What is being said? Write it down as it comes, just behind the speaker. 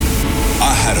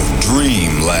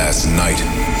dream last night.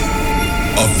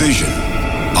 A vision.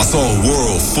 I saw a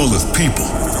world full of people.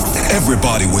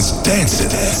 Everybody was dancing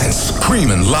and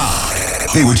screaming loud.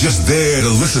 They were just there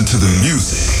to listen to the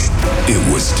music. It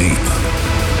was deep.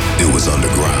 It was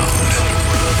underground.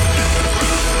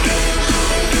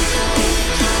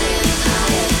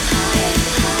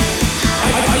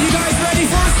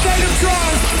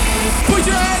 Put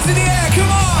your hands in the air,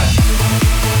 come on!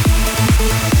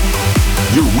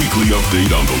 Your weekly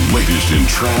update on the latest in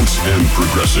trance and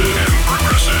progressive.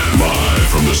 Live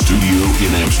from the studio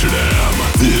in Amsterdam.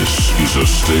 This is A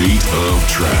State of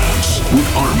Trance with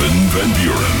Armin van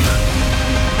Buuren.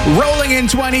 Rolling in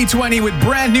 2020 with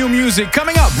brand new music.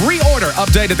 Coming up, Reorder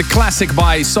updated the classic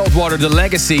by Saltwater, The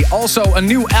Legacy. Also a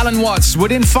new Alan Watts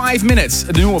within 5 minutes.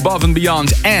 The new Above and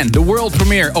Beyond. And the world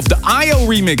premiere of the IO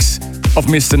remix of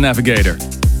Mr. Navigator.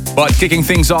 But kicking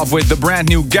things off with the brand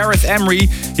new Gareth Emery.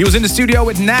 He was in the studio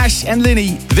with Nash and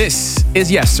Linny. This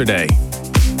is Yesterday.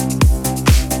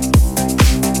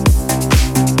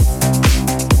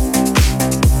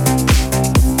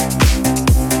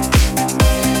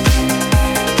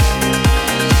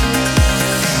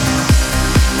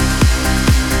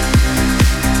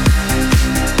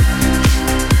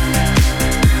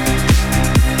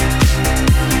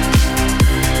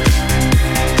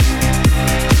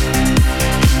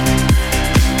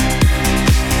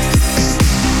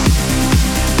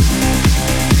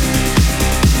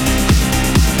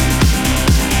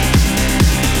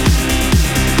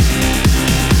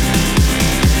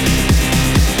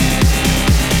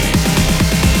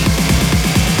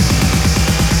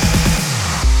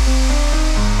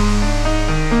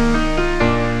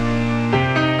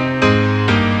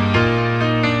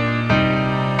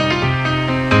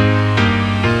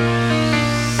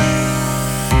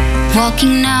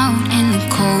 Walking out in the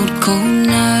cold, cold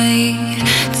night.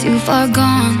 Too far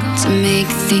gone to make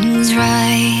things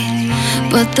right.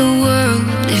 But the world,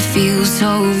 it feels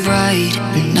so bright.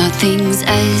 Nothing's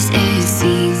as it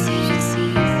seems.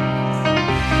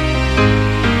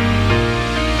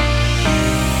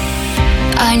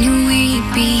 I knew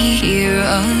we'd be here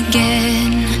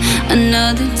again.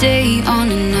 Another day on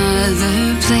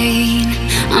another plane.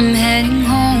 I'm heading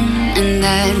home and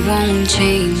that won't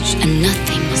change. And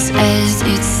nothing's as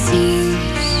it seems.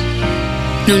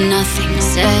 No,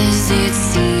 nothing's as it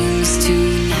seems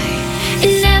tonight.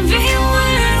 And every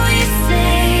word we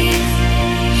say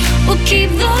will keep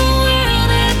the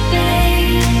world at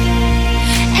bay.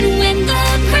 And when the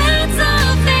crowds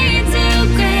all fade to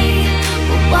gray,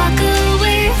 we'll walk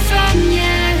away from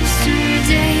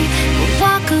yesterday. We'll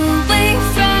walk away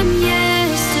from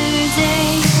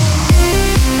yesterday.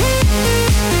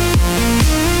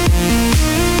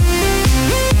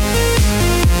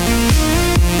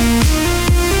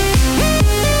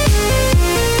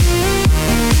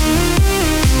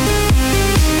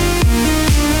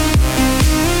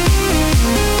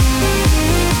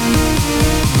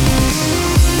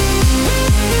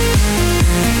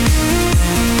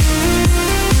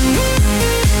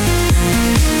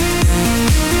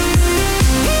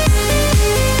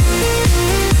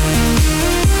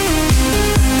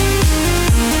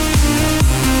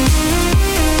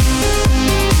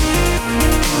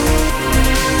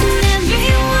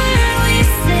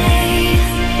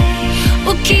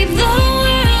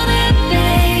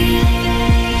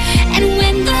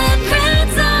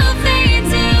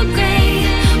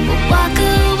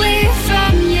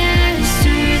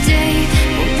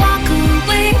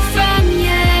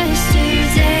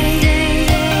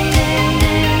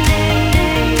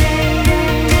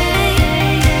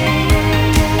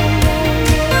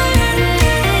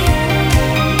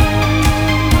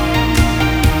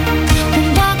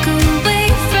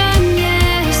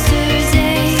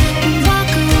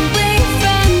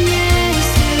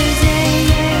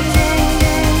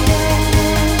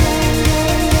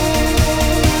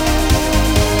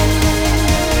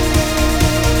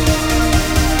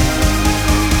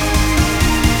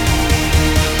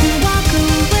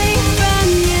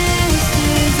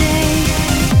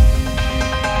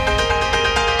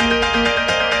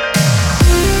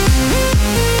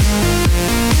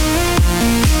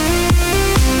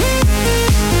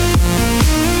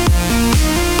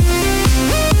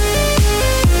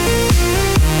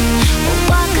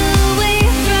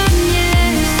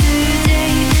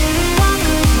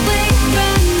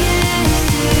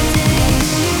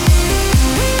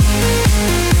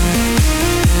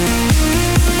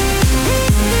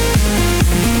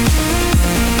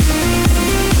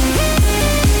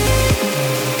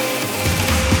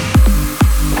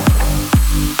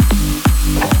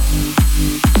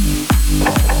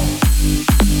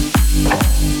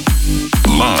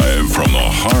 Live from the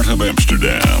heart of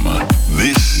Amsterdam,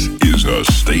 this is A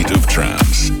State of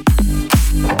Trance.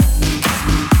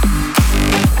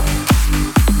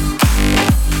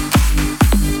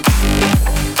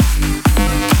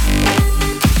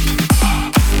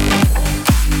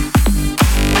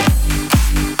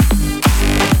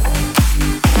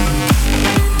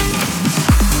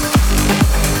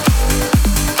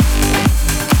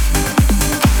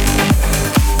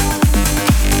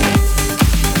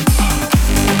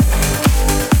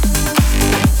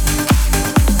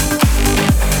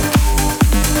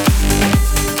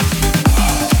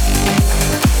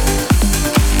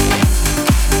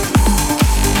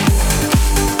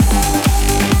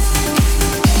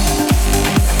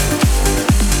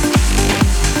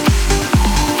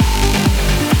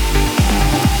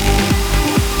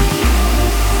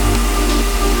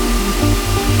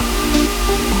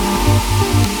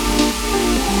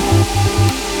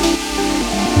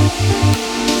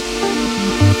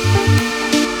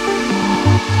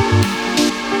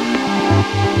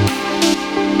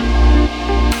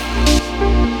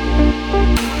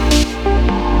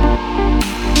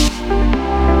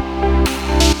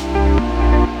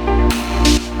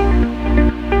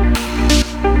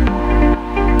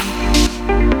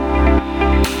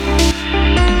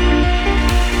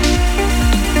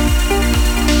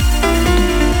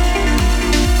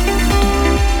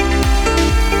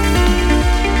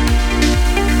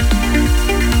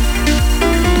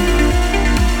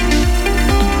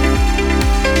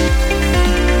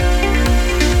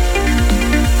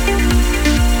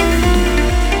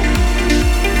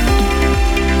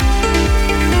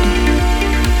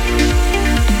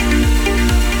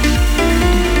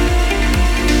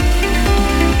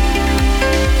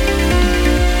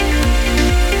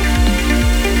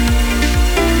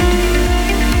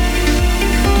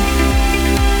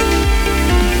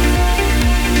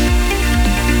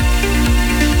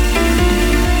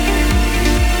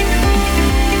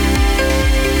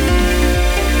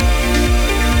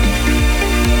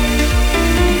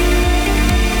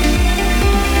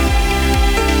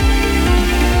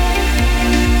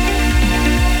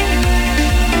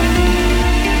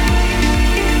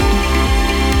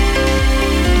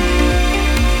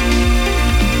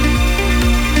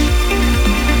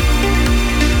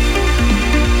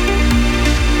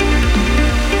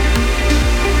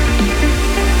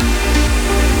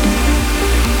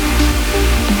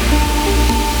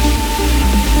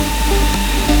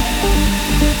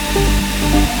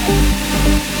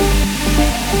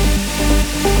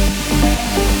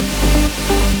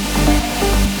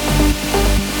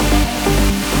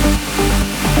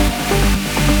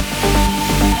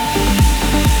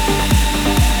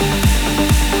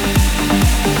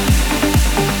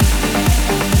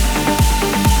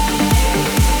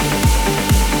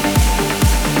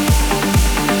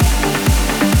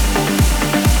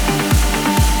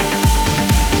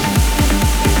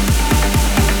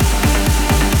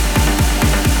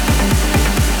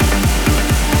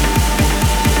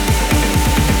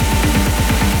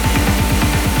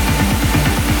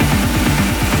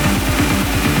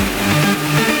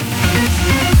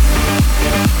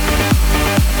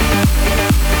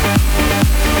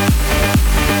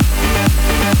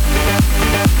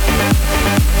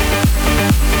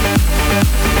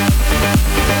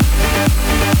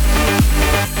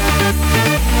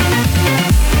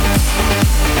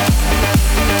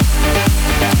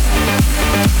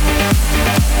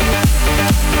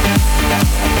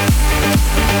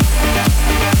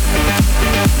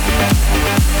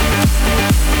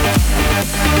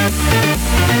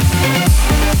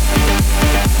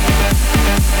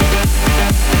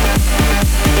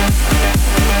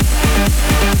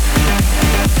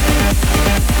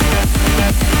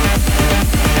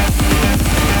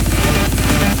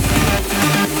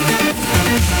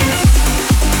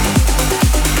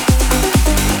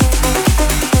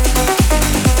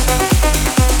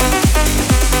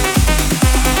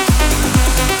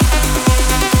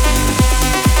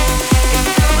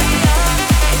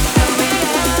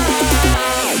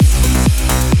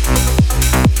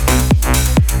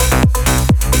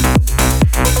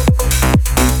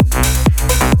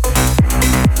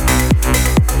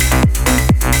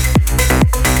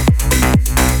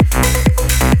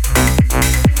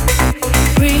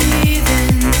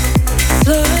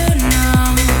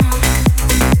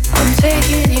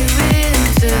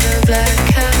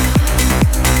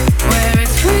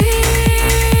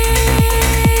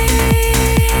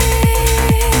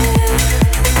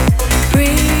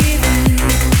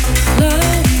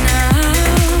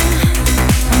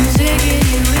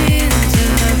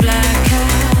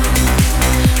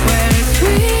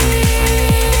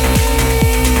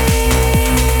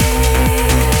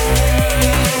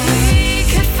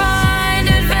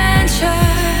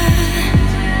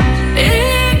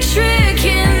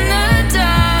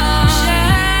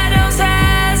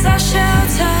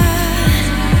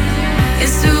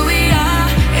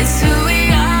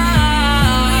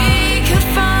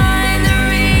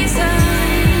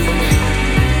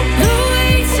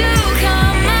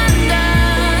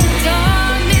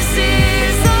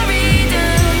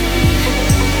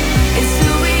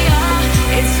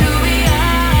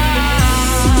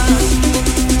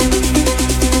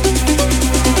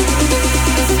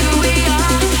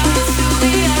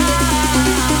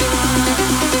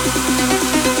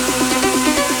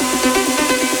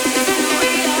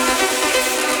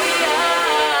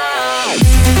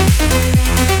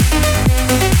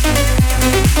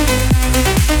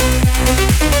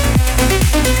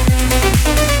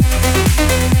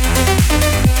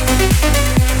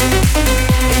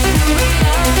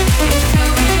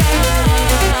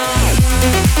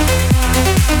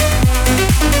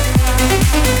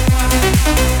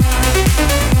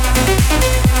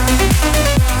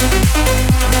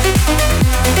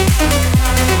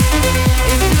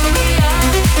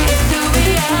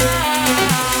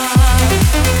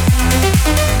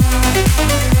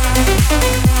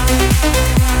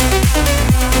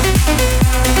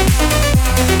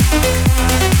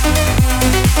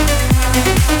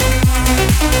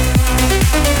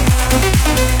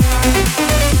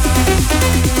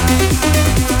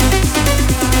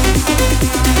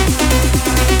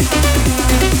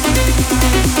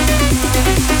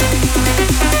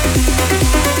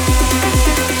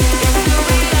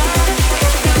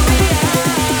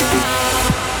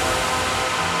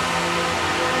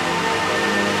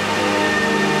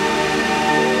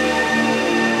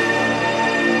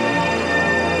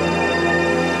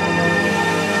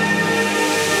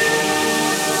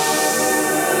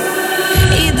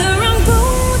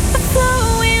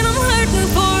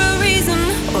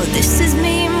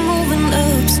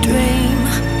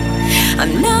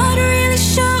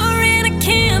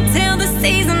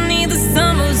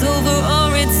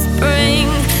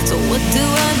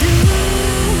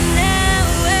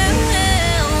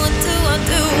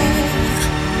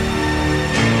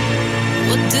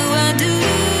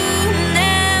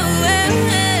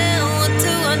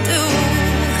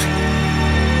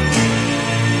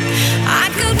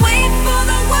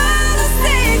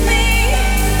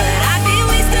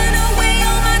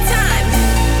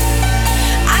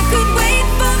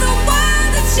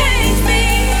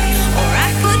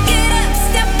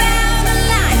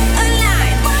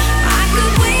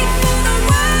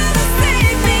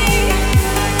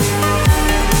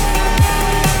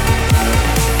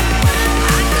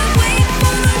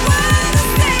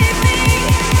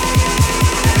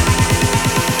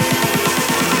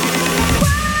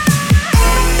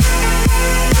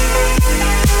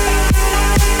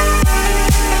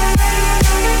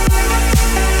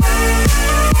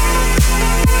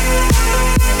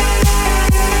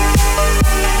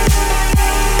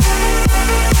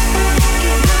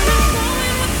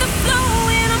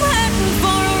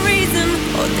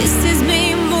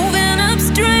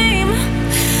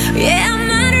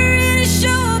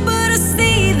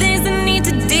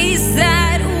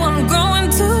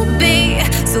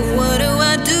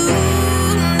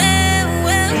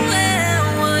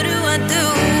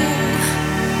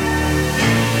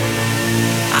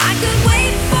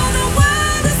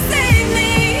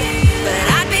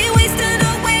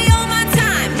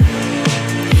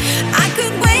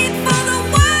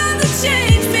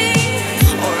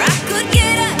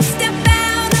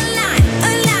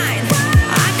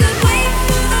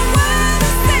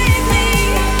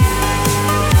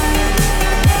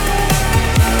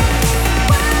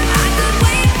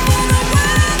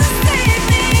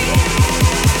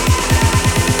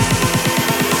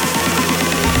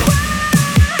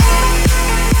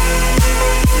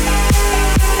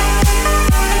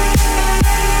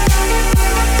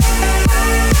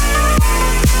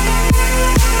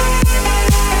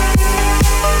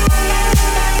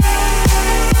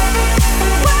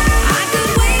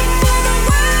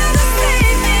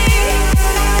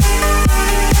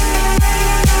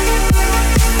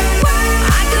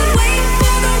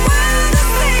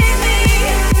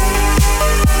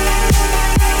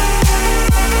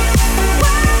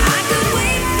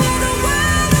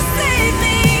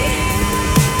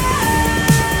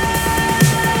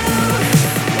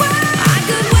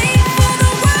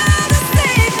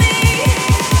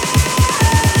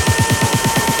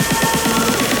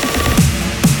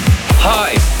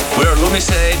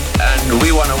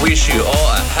 wish you all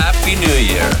a happy new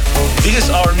year. This is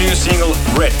our new single,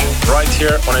 Red, right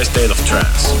here on A State of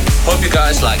Trance. Hope you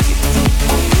guys like it.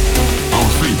 Our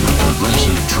favorite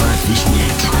progressive track this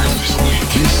week.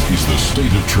 This is the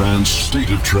State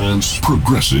of Trance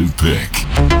progressive pick.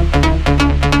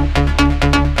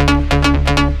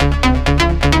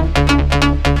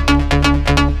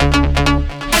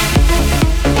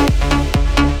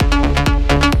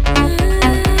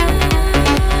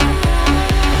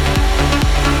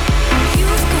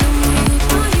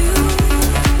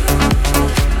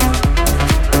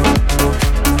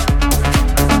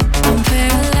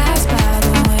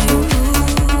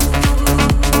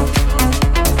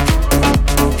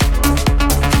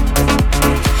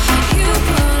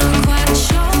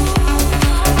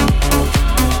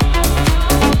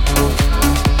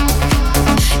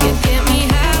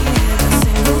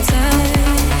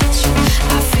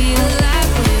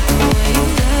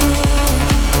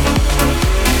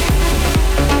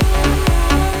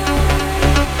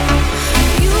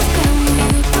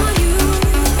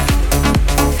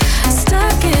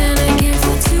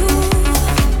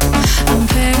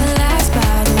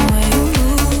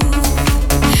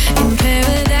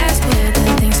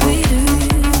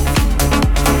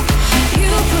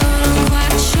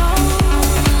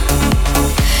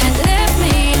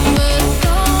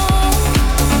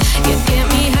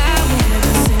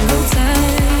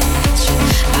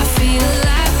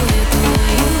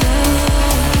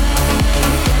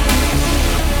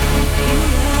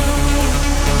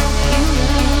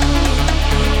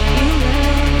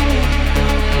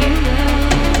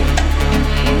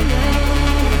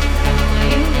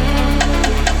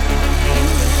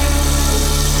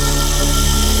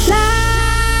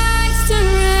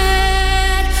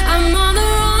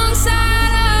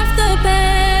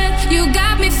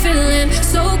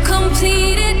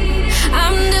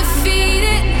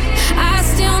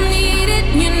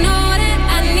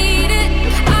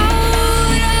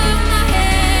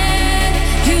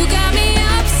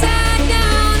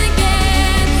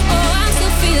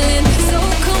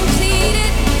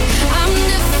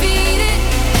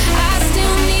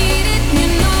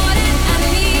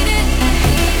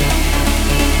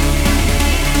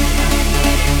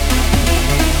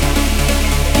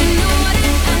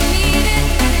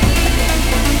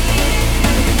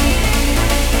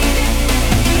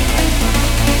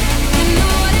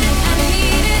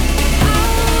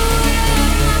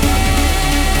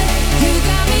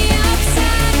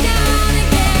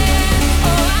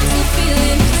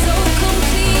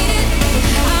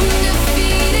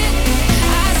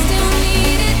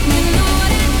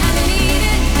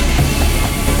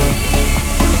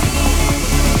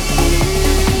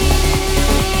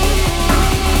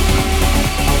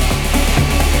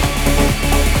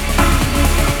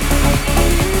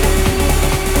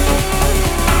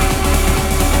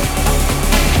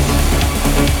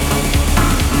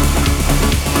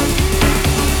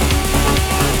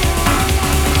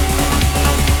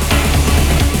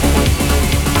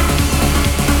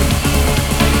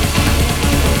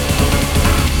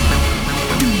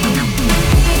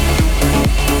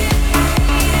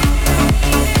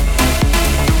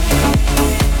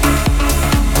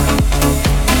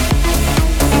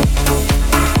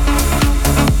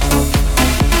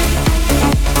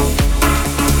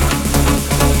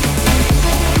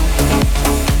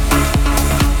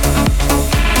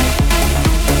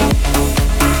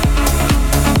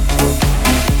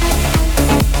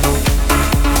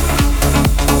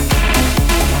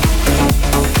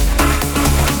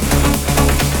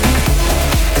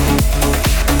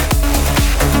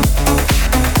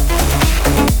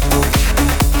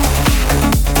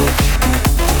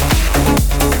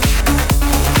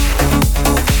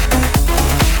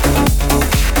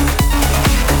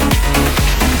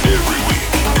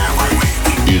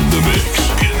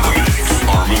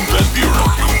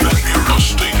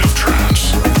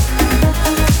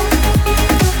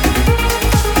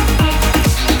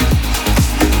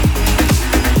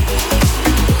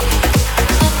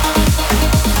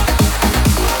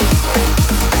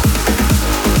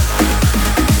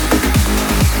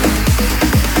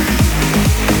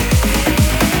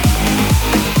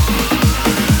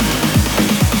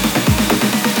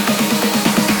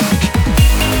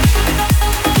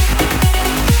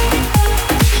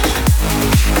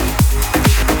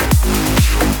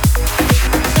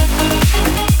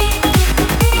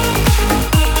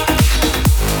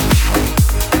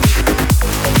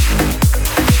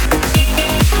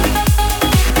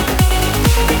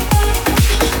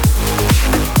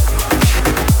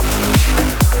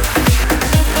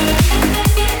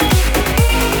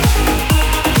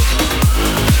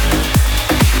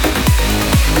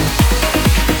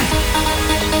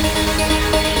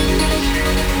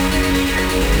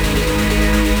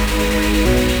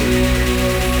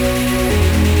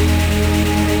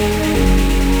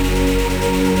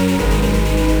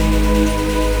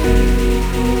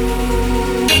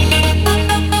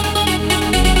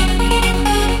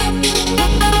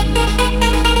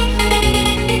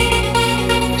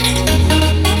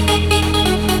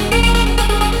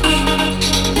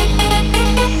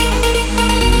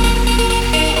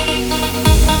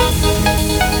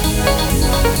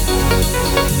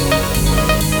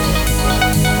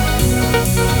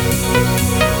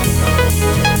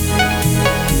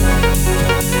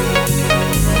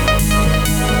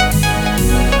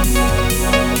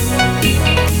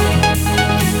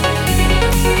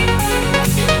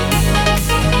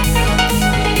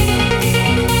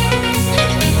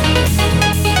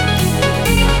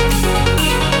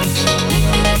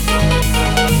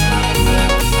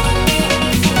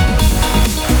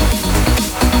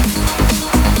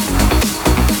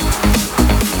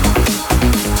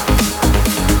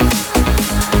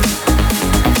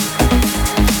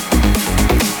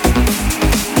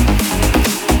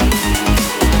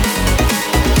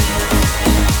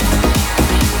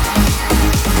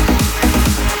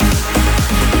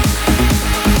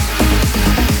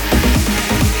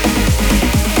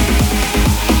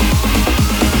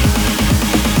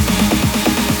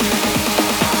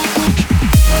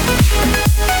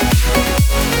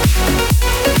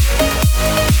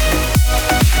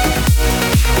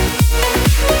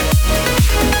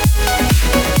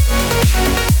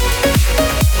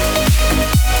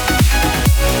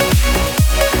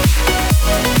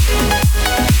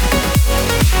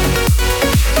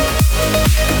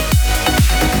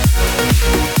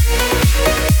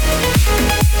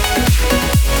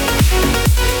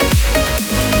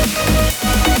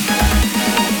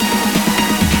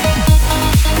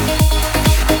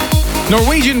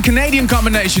 Norwegian-Canadian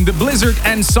combination, The Blizzard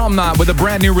and Somna, with a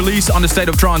brand new release on the State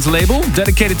of Trance label,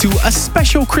 dedicated to a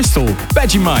special crystal,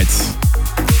 Vegemite.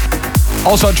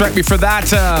 Also a track before that,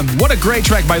 what a great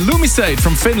track by Lumisade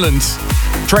from Finland.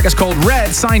 The track is called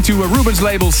Red, signed to Ruben's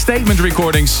label Statement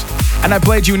Recordings. And I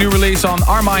played you a new release on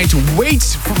Armind,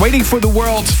 Waiting for the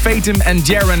World, Fatum and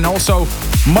Jaren. Also,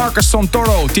 Marcus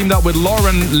Santoro teamed up with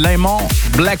Lauren Lemon,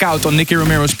 Blackout on Nicky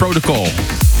Romero's Protocol.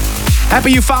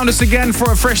 Happy you found us again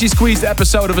for a freshly squeezed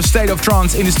episode of A State of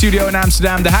Trance in the studio in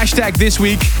Amsterdam. The hashtag this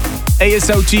week,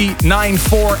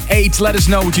 ASOT948. Let us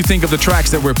know what you think of the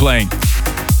tracks that we're playing.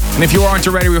 And if you aren't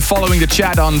already, we're following the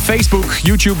chat on Facebook,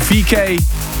 YouTube, VK,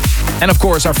 and of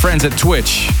course our friends at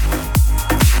Twitch.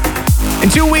 In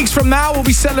 2 weeks from now, we'll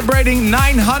be celebrating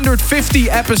 950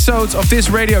 episodes of this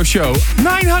radio show.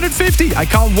 950! I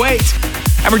can't wait.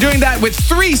 And we're doing that with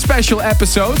 3 special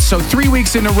episodes, so 3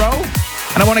 weeks in a row.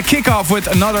 And I want to kick off with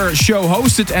another show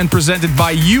hosted and presented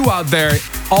by you out there,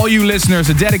 all you listeners,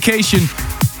 a dedication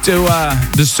to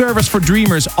the Service for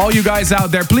Dreamers. All you guys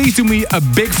out there, please do me a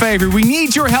big favor. We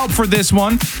need your help for this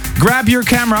one. Grab your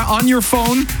camera on your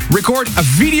phone, record a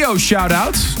video shout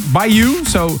out by you,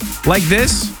 so like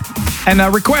this. And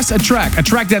request a track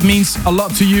that means a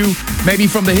lot to you, maybe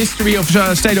from the history of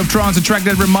State of Trance, a track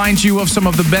that reminds you of some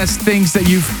of the best things that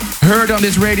you've heard on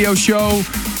this radio show.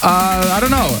 I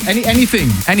don't know, anything,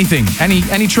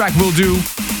 any track will do.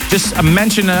 Just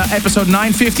mention episode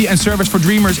 950 and Service for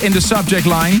Dreamers in the subject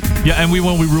line. Yeah, and we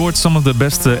will reward some of the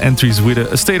best entries with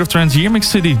a State of Trance year mix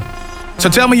CD. So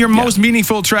tell me your most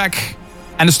meaningful track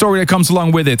and the story that comes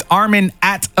along with it.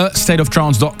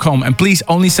 Armin@astateoftrance.com. And please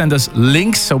only send us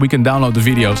links so we can download the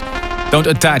videos. Don't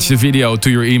attach the video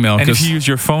to your email. And if you use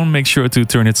your phone, make sure to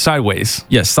turn it sideways.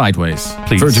 Yes, sideways.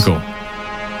 Please. Vertical.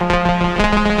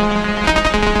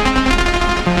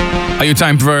 Are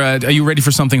you ready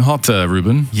for something hot,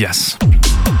 Ruben? Yes.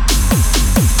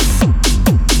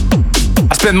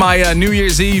 I spent my New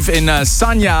Year's Eve in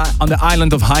Sanya on the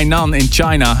island of Hainan in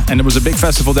China, and there was a big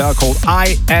festival there called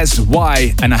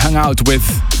ISY, and I hung out with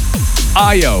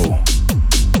Ayo.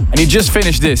 And he just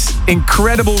finished this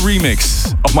incredible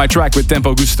remix of my track with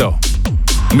Tempo Gusto,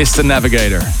 Mr.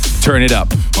 Navigator. Turn it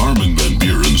up. Armin van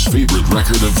Buuren's favorite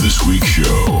record of this week's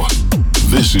show.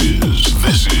 This is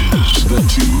the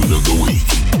tune of the week.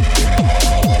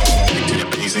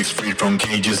 Basics, free from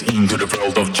cages, into the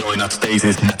world of joy, not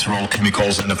stasis. Natural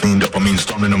chemicals and a clean dopamine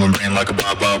storming on my brain like a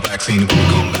wild vaccine.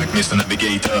 Welcome back, Mr.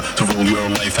 Navigator, to rule your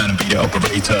life and be the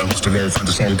operator. Who's the goal, find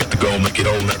the soul, get the goal, make it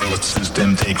all, never let the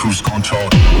system take cruise control.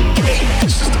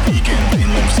 This is the weekend, rain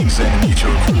long season, meet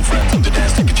your cool friends on the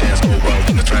dance, take a chance, go wild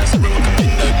in the trance, welcome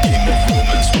in the game of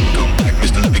romance. Welcome back,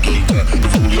 Mr. Navigator, to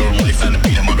rule your life and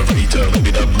be the moderator.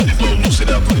 Live it up, let it flow, lose it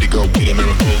up, let it go, be the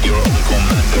miracle, your own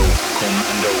commando.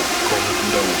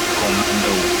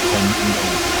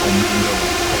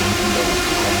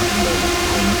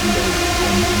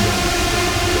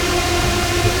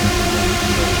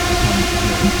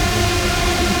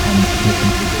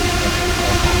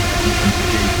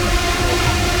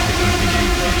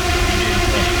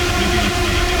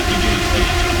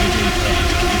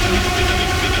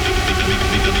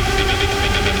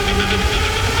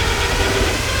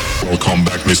 Welcome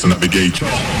back, Mr. Navigator.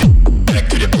 Back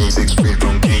to the basics, free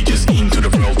from cages, into the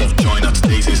world of joy, not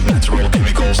stasis. Natural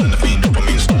chemicals and the fiend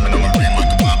dopamine storming on my brain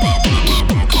like a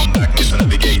welcome back, Mr.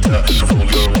 Navigator, to rule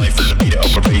your life and be the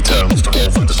operator. Lose the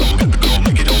whole, find the soul, get the goal,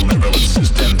 make it all, never let the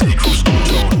system take cruise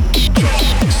control.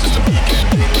 This is the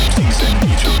weekend, rain long season,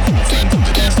 meet your cool friends on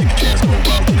the dance, take a chance, go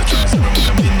wild in the trance, everyone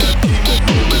come in that game of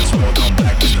romance. Welcome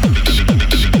back, Mr. Navigator.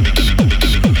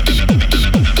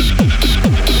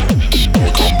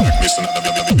 Welcome back, Mr.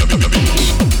 Navigator.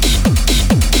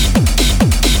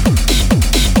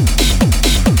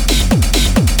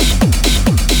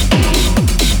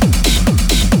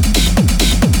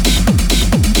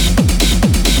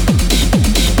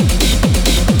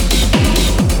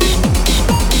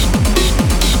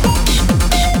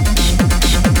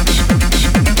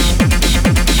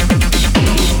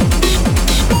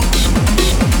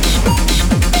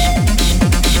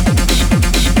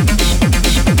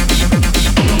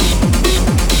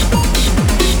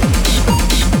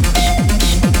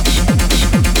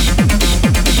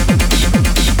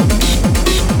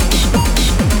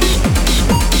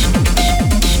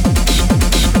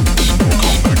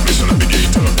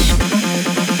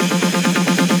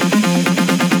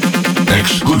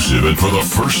 Exclusive and for the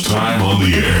first time on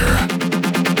the air,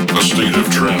 A State of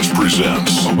Trance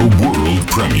presents a world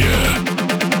premiere.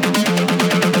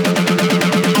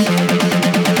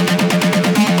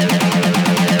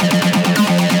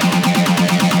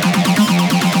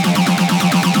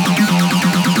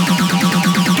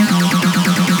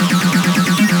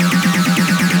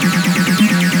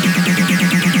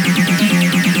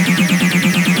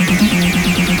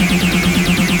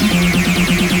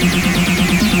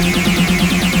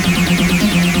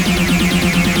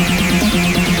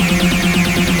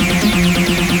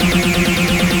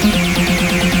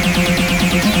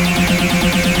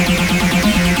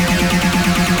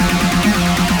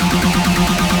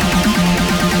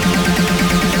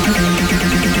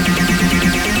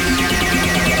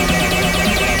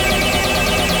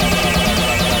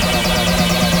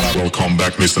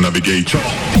 navigator.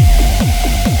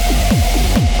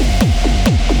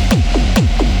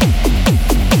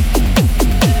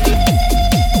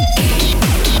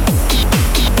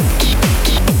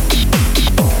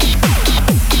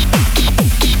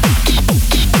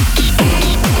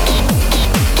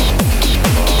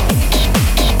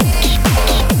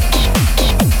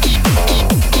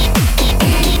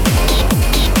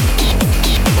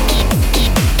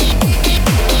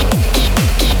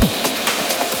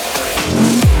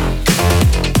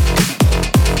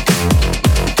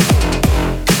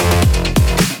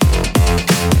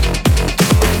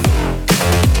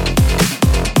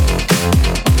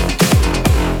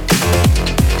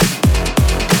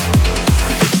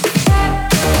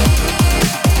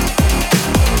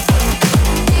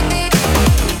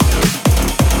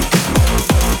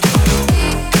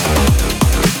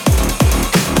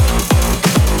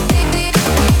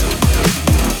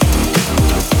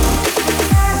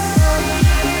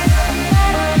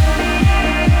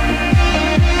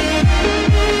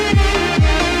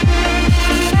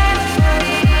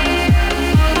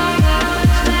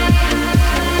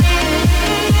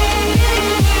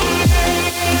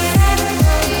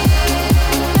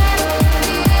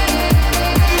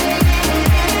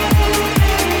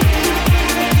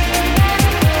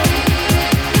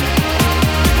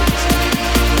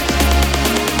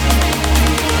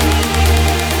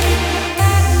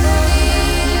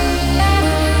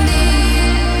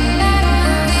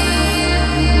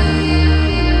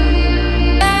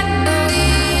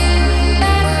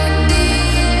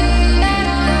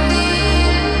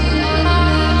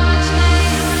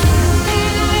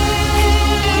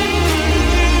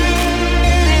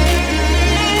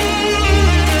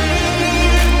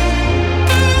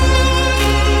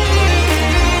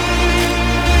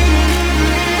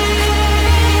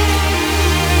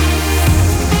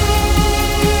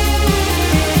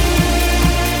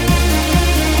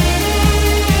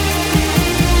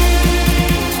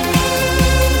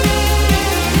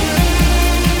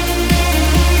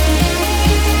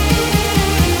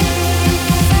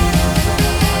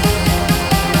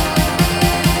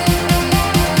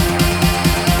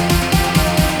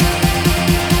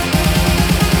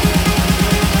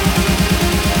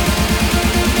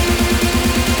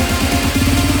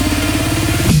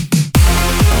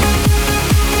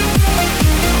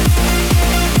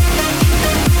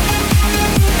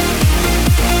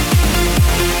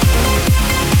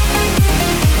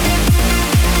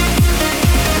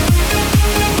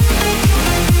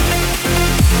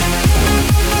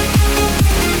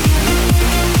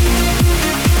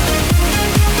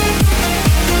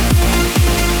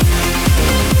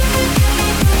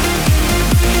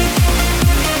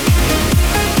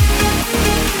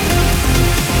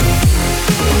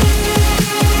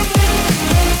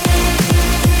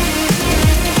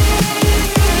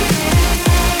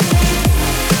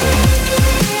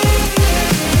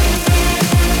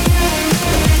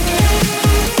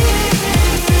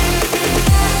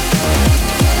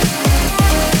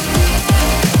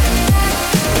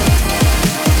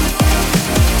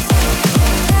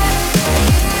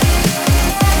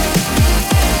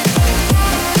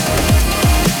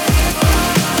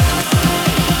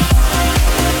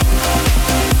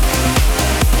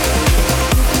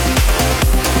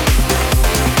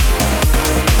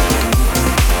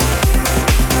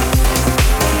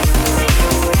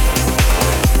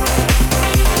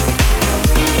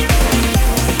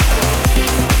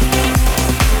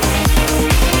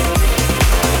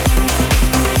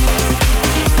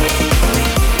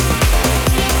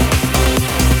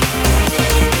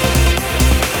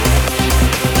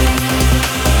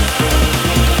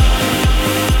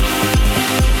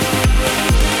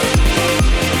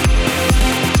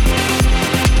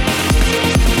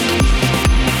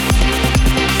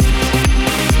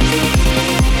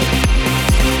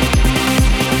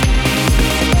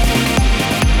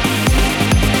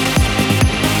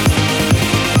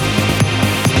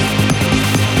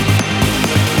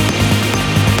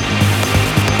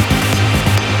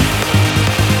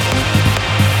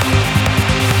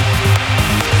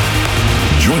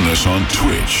 us on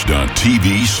twitch.tv/ASOT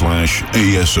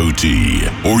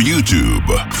or YouTube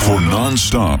for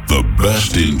non-stop the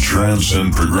best in trance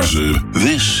and progressive.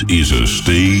 This is a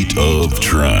state of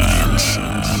trance.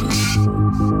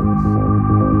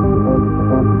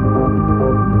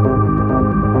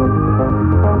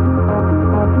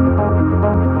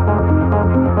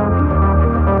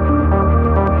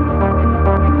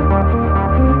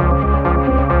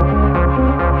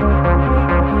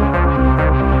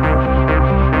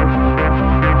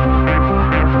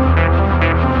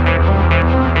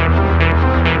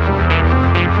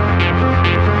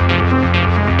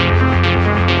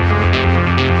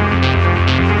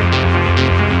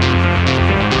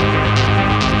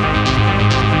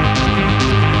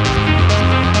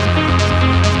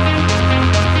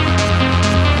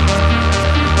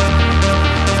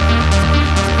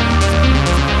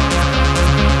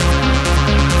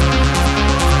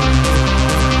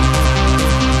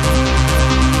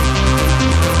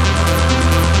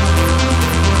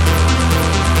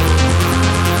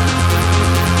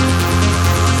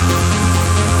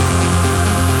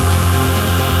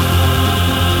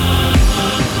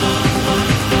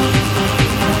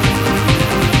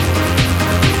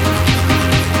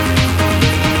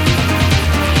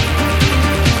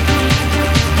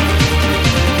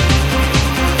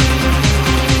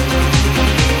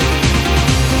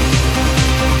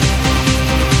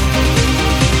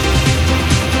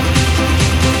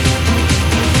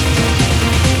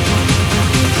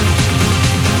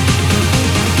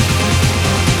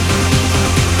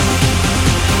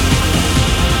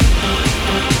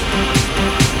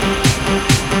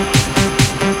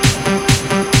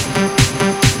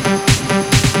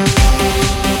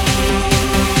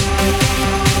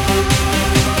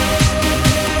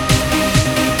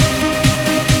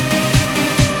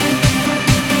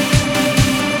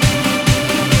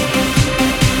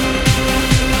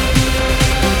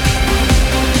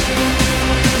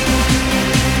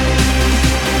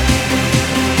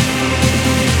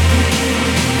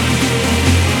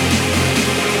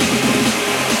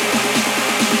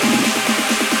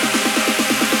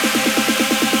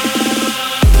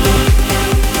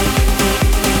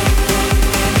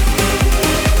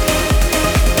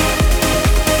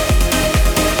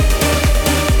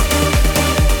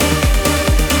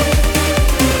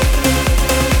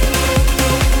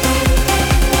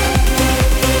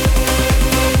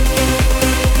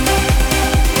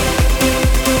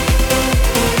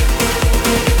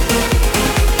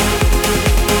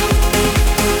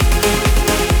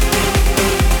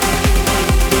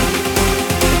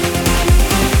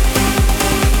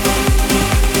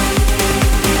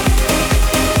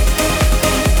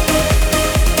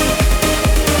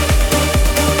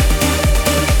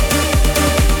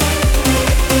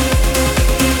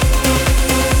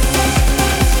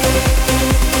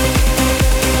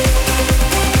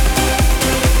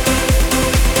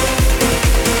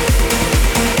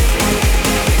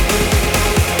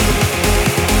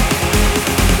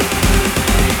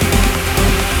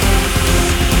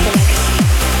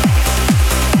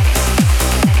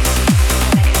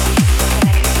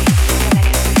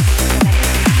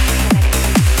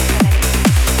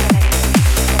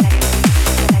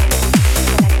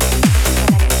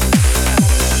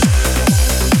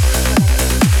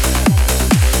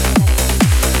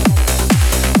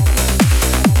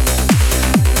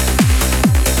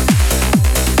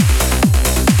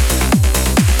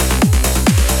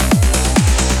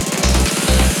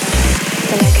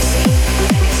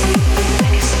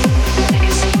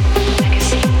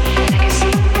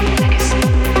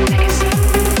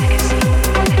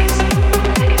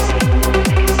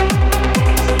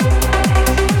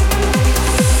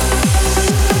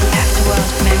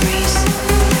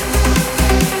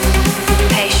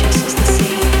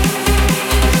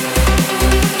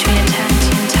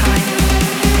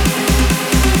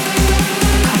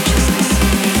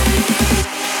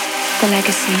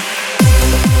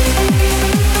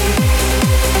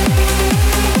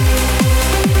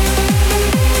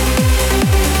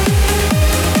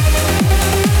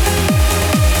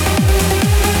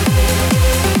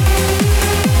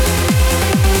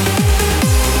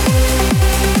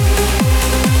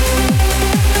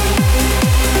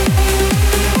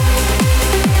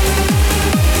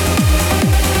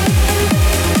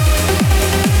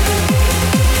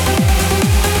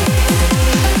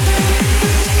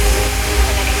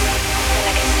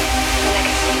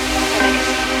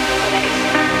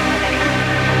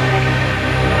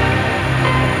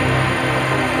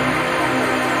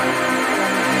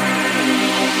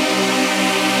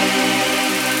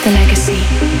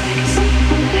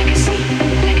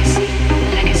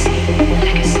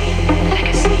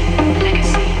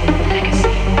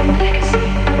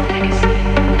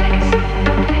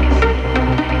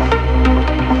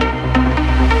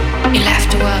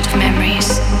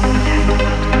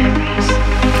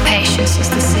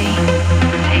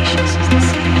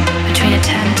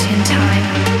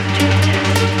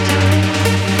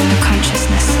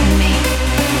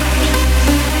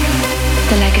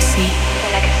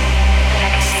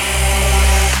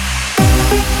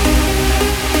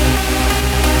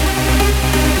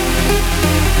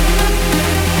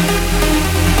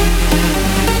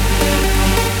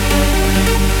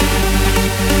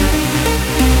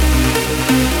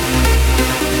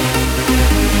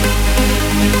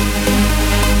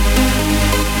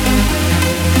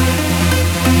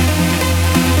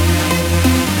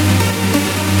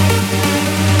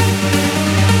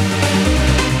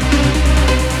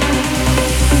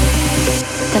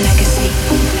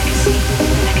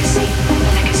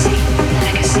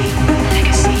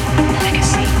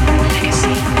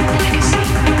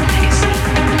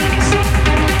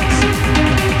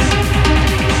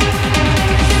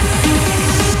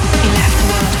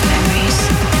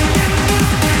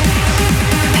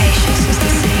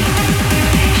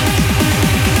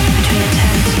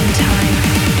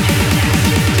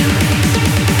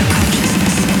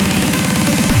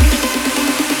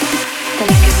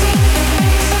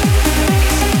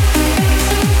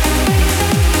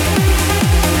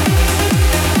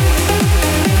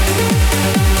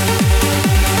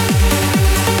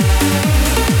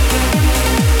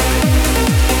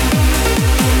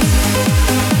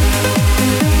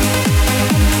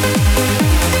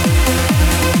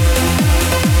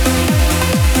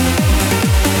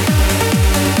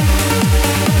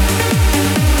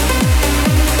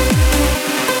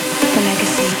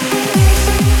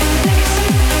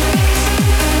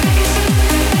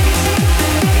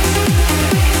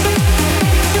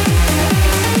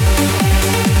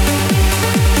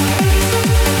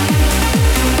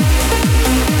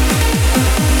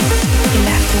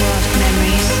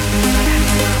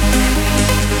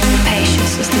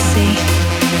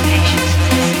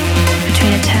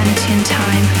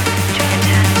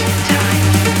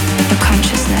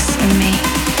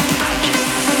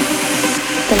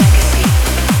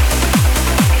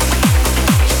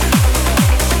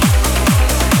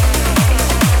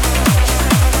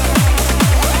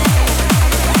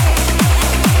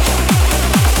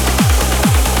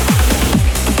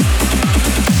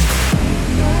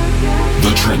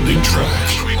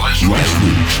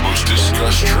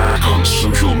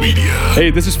 Hey,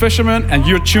 this is Fisherman, and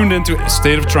you're tuned into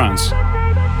State of Trance.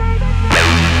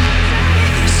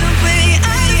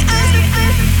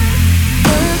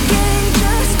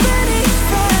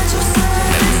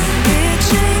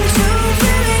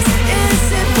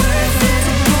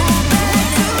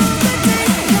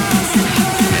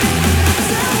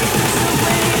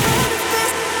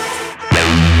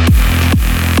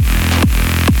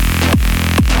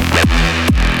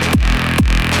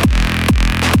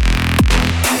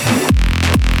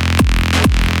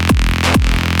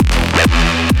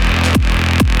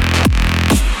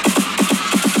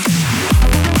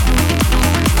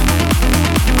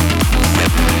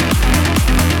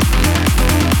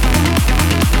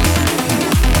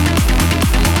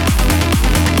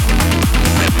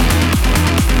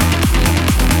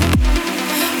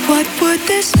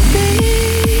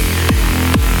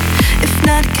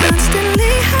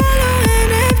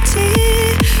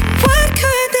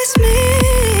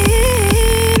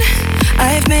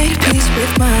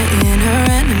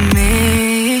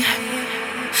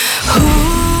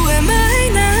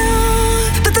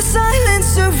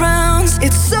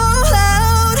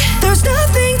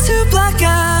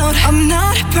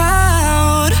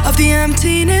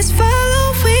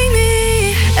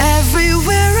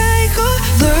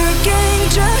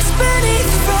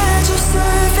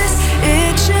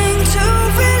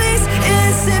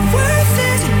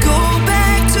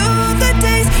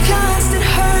 Constant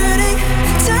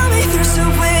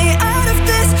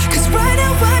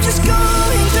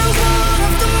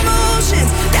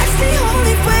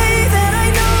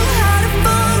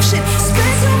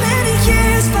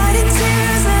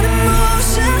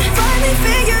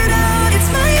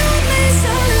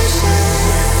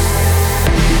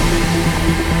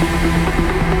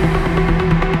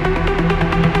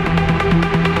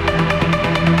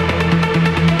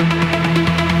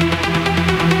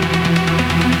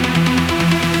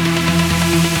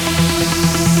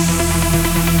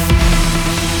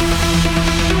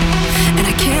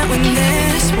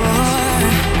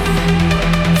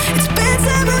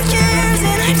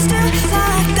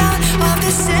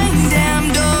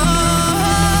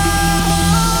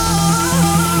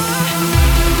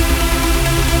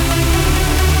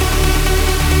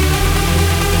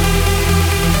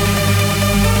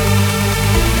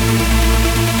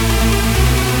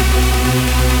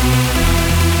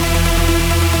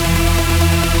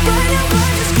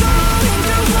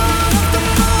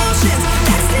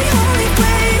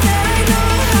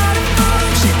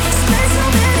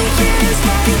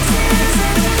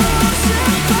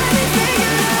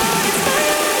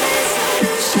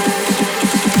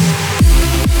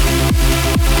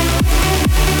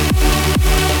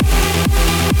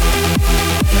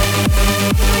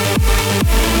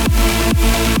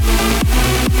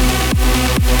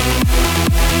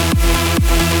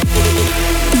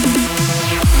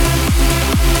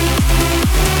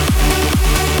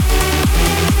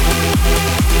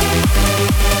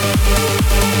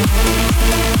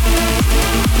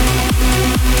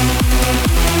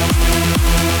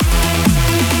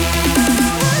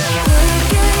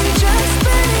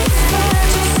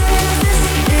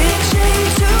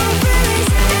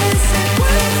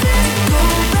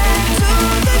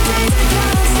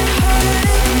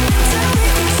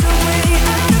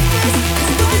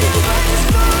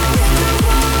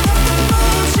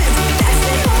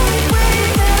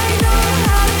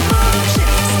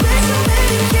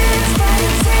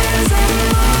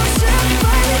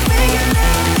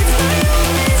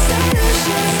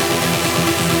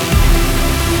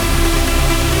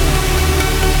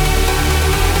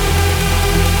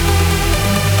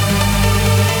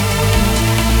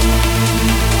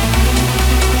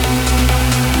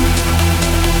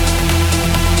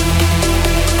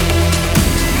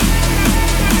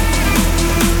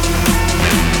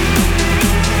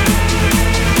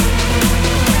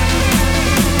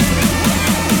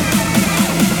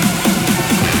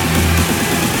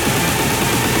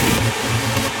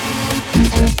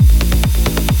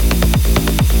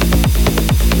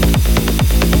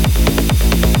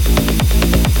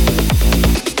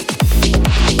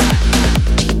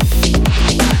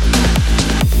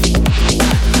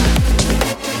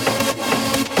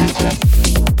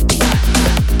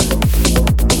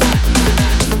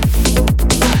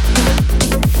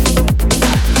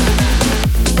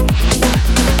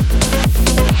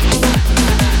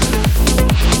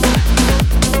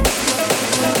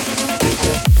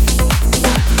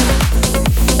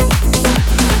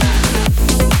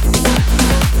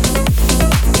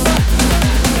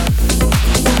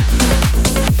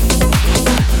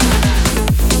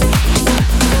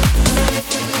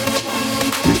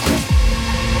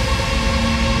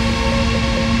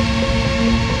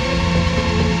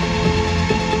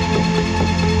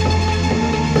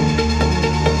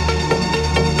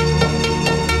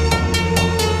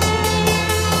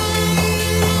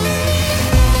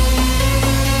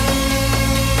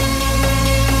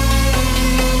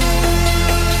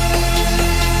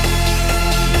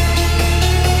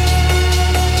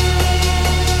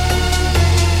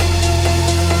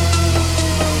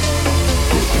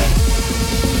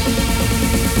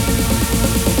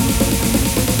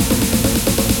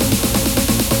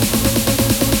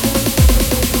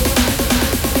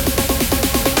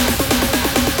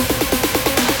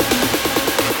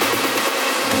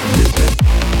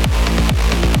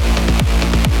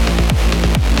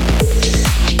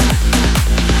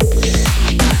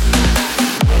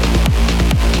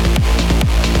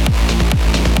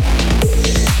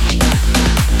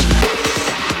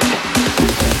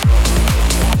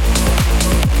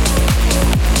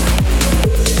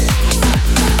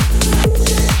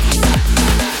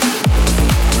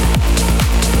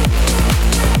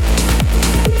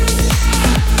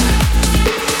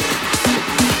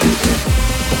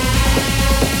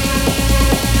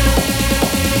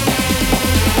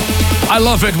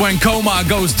love it when Coma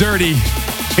goes dirty.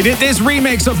 He did this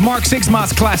remix of Mark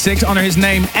Sixma's classics under his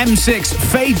name M6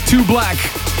 Fade to Black.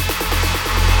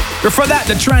 Before that,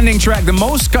 the trending track, the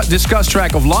most discussed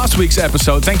track of last week's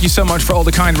episode. Thank you so much for all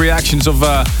the kind reactions of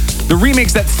the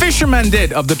remix that Fisherman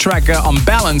did of the track On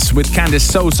Balance with Candice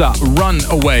Sosa,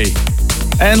 Runaway.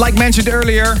 And like mentioned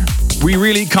earlier, we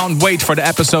really can't wait for the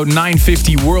episode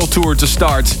 950 World Tour to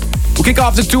start. We'll kick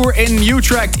off the tour in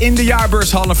Utrecht in the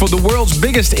Jaarbeurshallen for the world's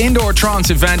biggest indoor trance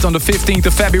event on the 15th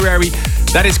of February.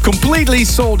 That is completely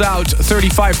sold out.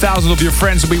 35,000 of your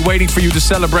friends will be waiting for you to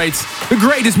celebrate the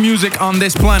greatest music on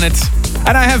this planet.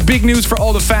 And I have big news for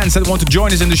all the fans that want to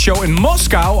join us in the show in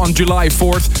Moscow on July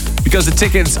 4th, because the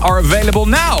tickets are available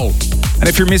now. And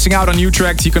if you're missing out on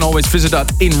Utrecht, you can always visit us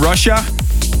in Russia.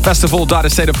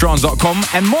 Festival.astateoftrance.com,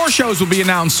 and more shows will be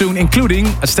announced soon, including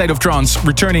A State of Trance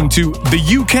returning to the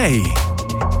UK.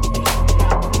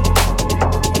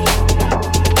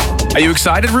 Are you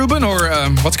excited, Ruben, or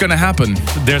what's going to happen?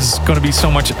 There's going to be so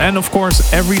much, and of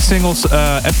course, every single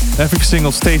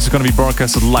stage is going to be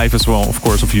broadcasted live as well, of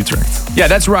course, of Utrecht. Yeah,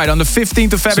 that's right. On the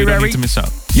 15th of February, so you don't need to miss out.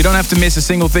 You don't have to miss a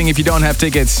single thing if you don't have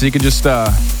tickets. You can just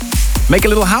make a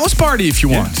little house party if you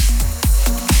want.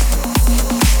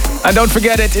 And don't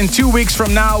forget it, in 2 weeks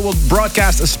from now, we'll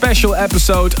broadcast a special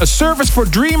episode, a Service for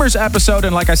Dreamers episode.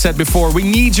 And like I said before, we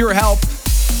need your help.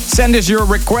 Send us your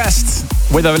request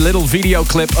with a little video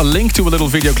clip, a link to a little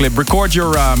video clip. Record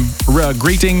your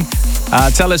greeting.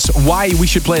 Tell us why we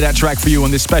should play that track for you on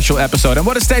this special episode and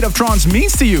what A State of Trance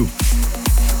means to you.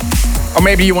 Or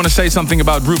maybe you want to say something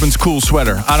about Ruben's cool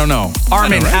sweater. I don't know.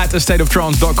 Armin at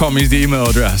astateoftrance.com is the email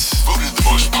address. Voted the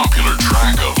most popular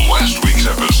track of last week's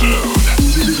episode.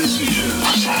 This is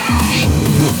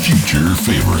the future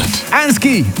favorite.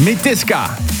 Ansky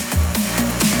Mitiska.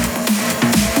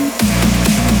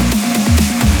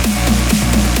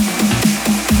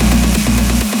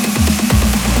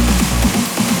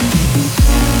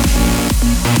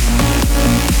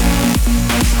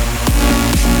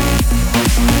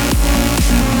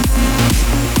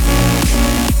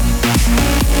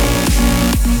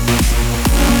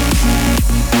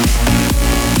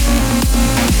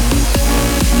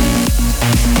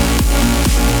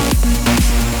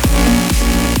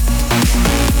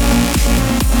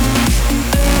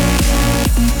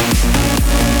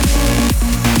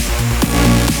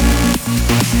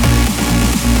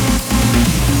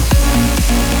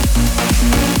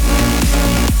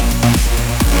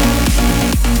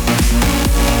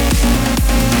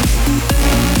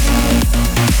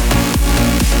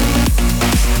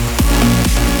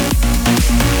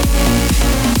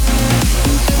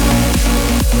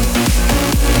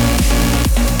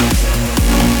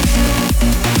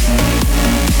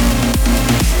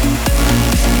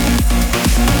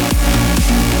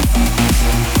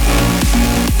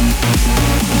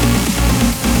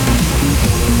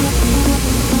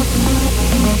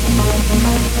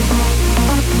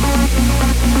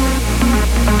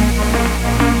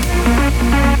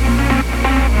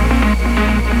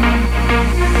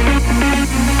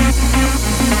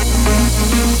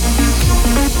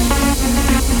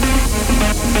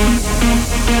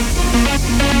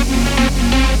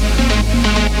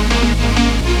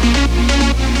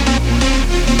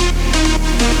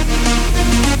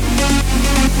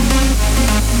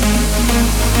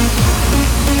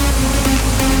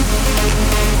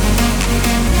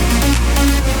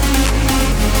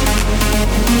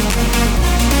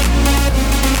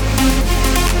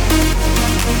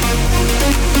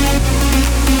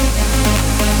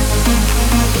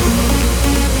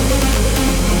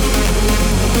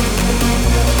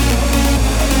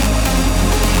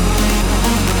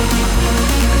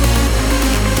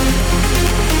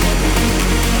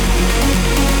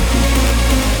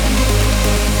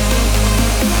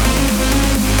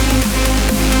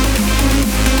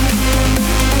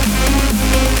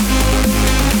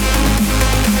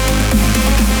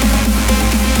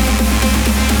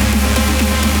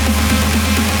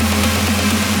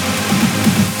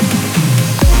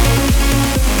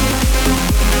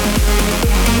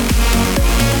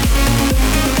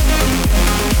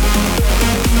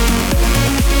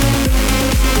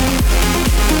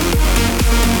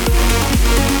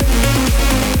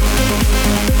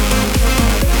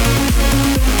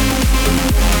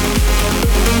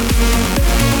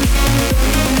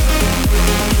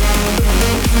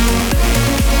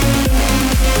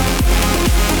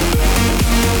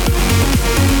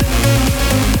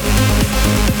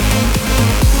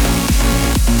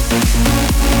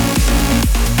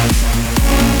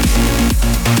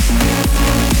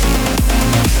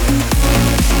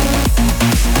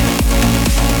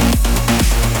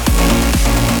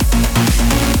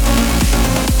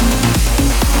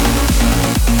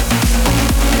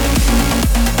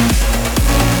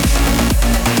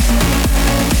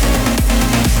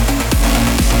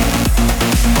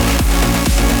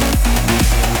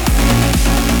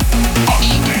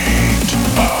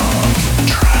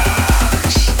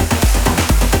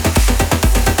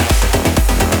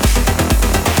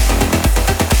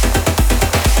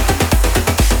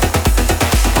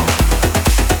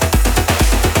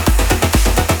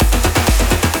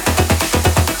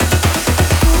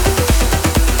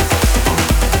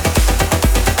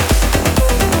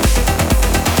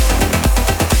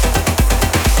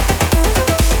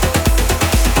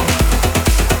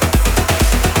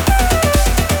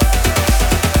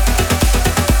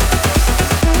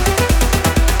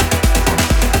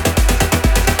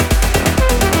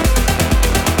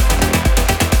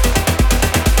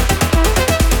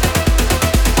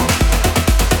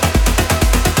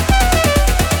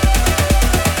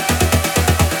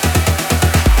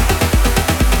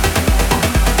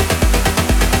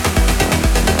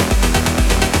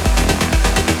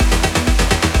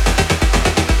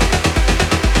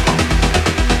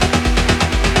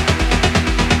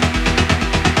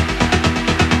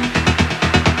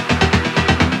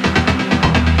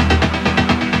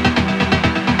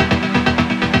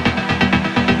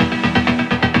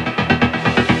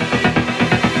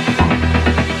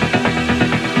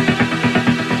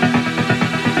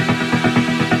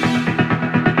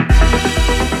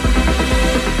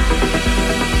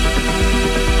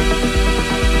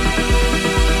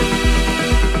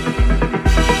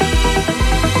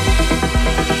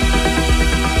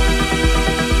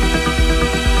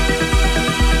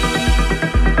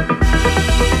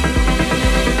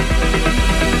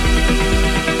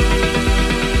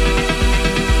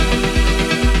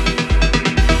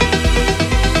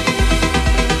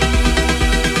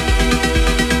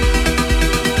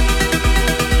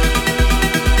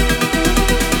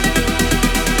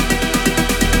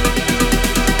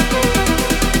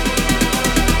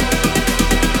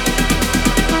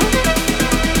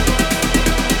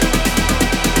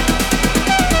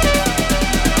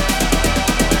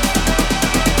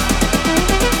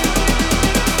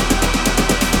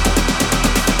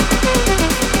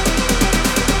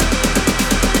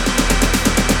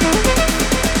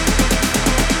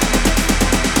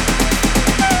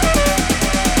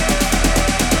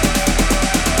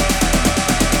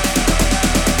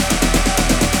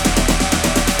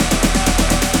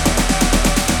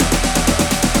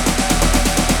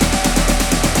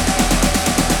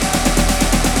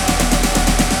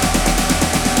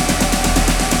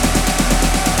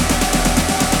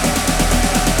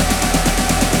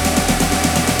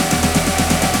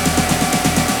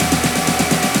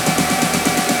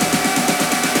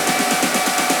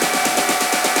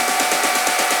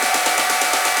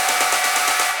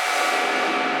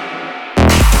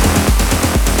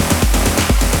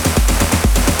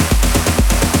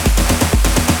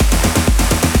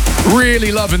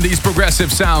 Really loving these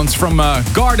progressive sounds from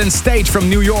Garden State from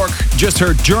New York. Just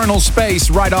heard Journal Space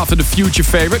right after the Future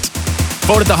Favorite.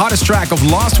 Voted the hottest track of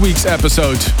last week's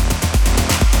episode.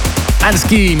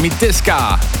 Anski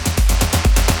Mitiska.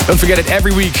 Don't forget it,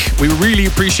 every week we really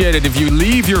appreciate it if you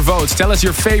leave your votes. Tell us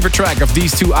your favorite track of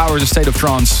these 2 hours of State of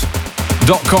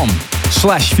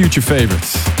Trance.com/Future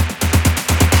Favorites.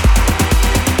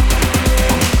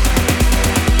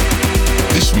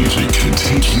 This music can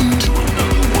take you to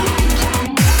another world.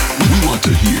 We want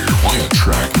to hear why a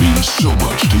track means so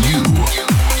much to you.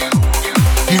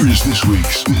 Here is this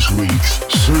week's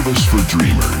Service for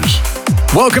Dreamers.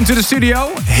 Welcome to the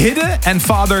studio, Hidde and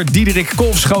Father Diederik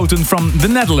Kolfschoten from the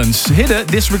Netherlands. Hidde,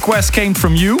 this request came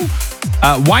from you.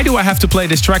 Why do I have to play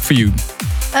this track for you?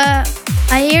 I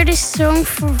hear this song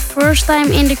for the first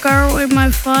time in the car with my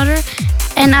father,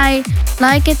 and I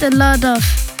like it a lot of.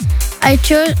 I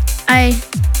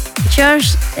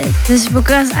chose this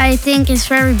because I think it's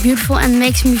very beautiful and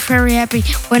makes me very happy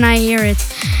when I hear it.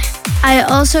 I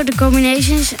also the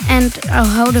combinations and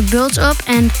how the builds up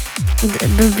and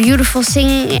the beautiful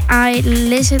singing. I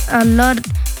listen a lot of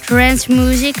trance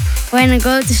music when I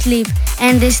go to sleep,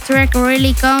 and this track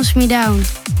really calms me down.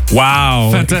 Wow,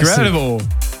 Fantastic. incredible.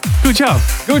 Good job.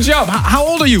 Good job. How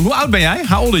old are you? Hoe oud ben jij?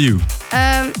 How old are you?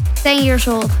 10 years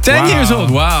old. 10 years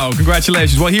old. Wow,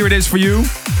 congratulations. Well, here it is for you.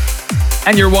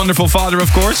 And your wonderful father,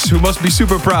 of course, who must be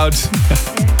super proud.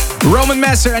 Roman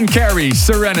Messer and Carrie,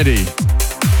 Serenity.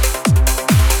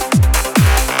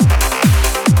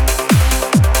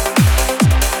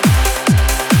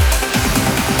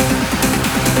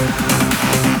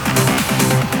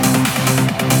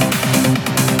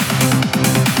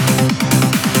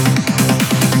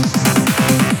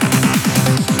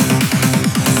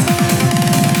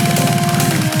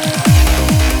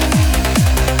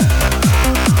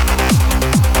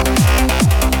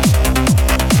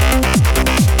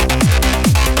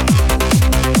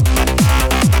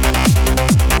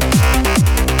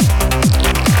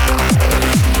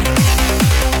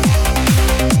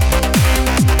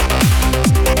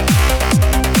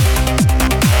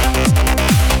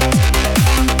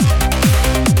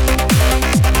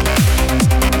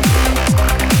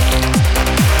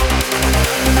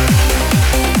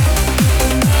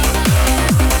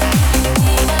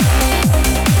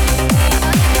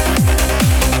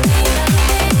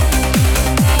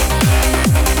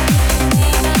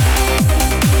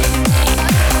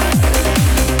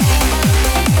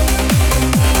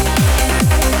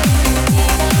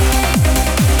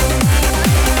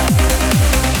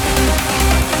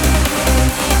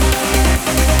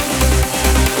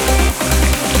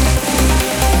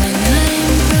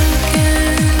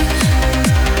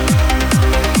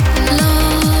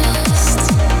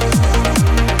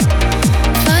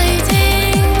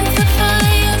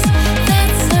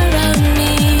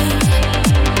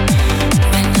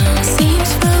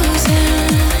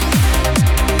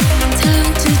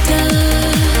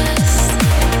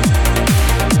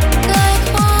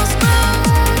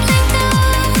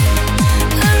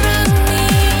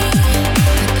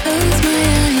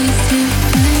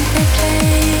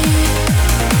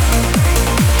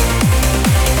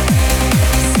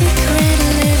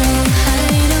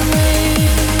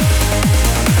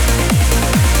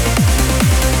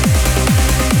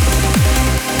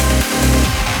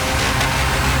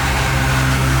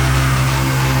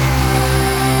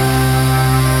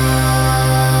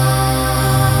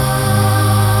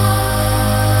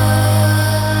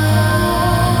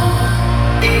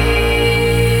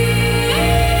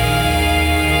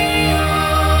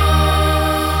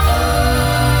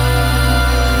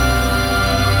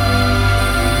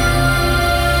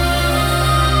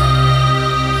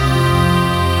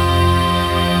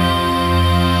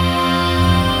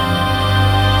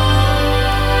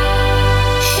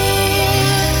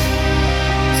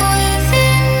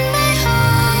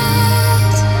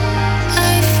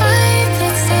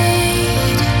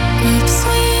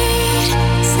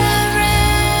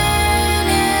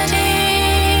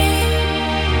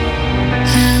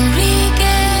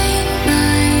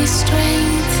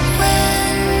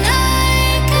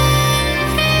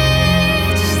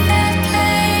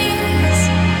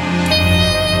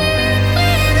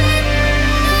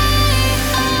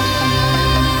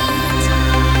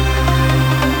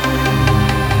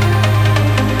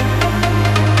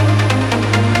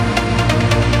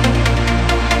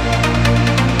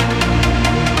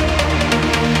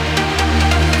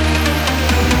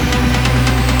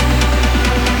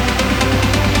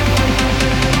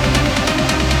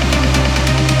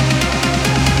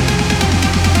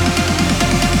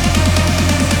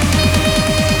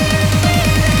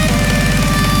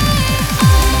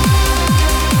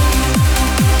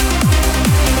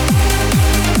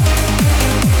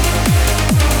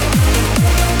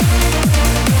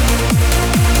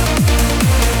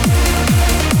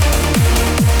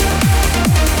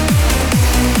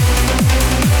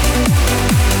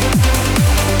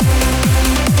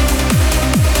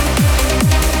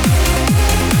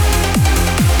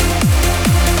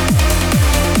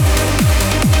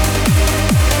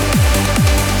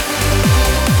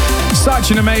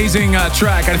 Such an amazing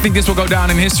track. I think this will go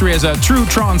down in history as a true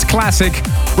trance classic.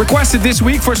 Requested this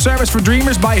week for Service for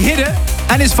Dreamers by Hidde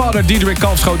and his father Diederik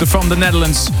Kalfschoten from the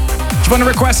Netherlands. If you want to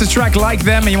request a track like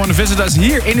them and you want to visit us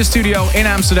here in the studio in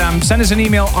Amsterdam, send us an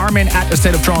email,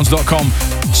 armin@astateoftrance.com.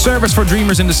 Service for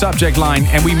Dreamers in the subject line,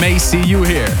 and we may see you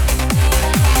here.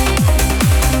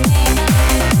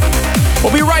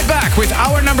 We'll be right back with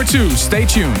hour number 2. Stay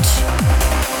tuned.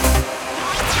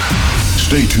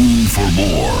 Stay tuned for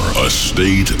more A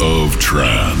State of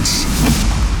Trance.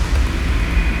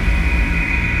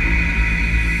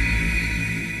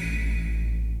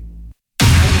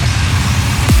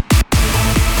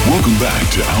 Welcome back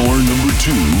to hour number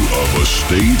 2 of A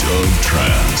State of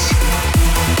Trance.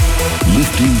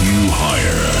 Lifting you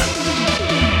higher.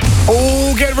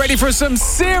 Oh, get ready for some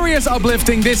serious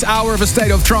uplifting this hour of A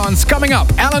State of Trance. Coming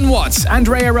up, Alan Watts,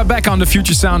 Andrea Rebecca on the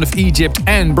future sound of Egypt,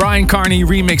 and Brian Carney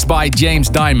remixed by James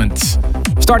Diamond.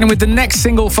 Starting with the next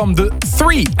single from the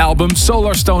 3 album,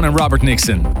 Solar Stone and Robert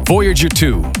Nixon, Voyager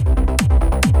 2.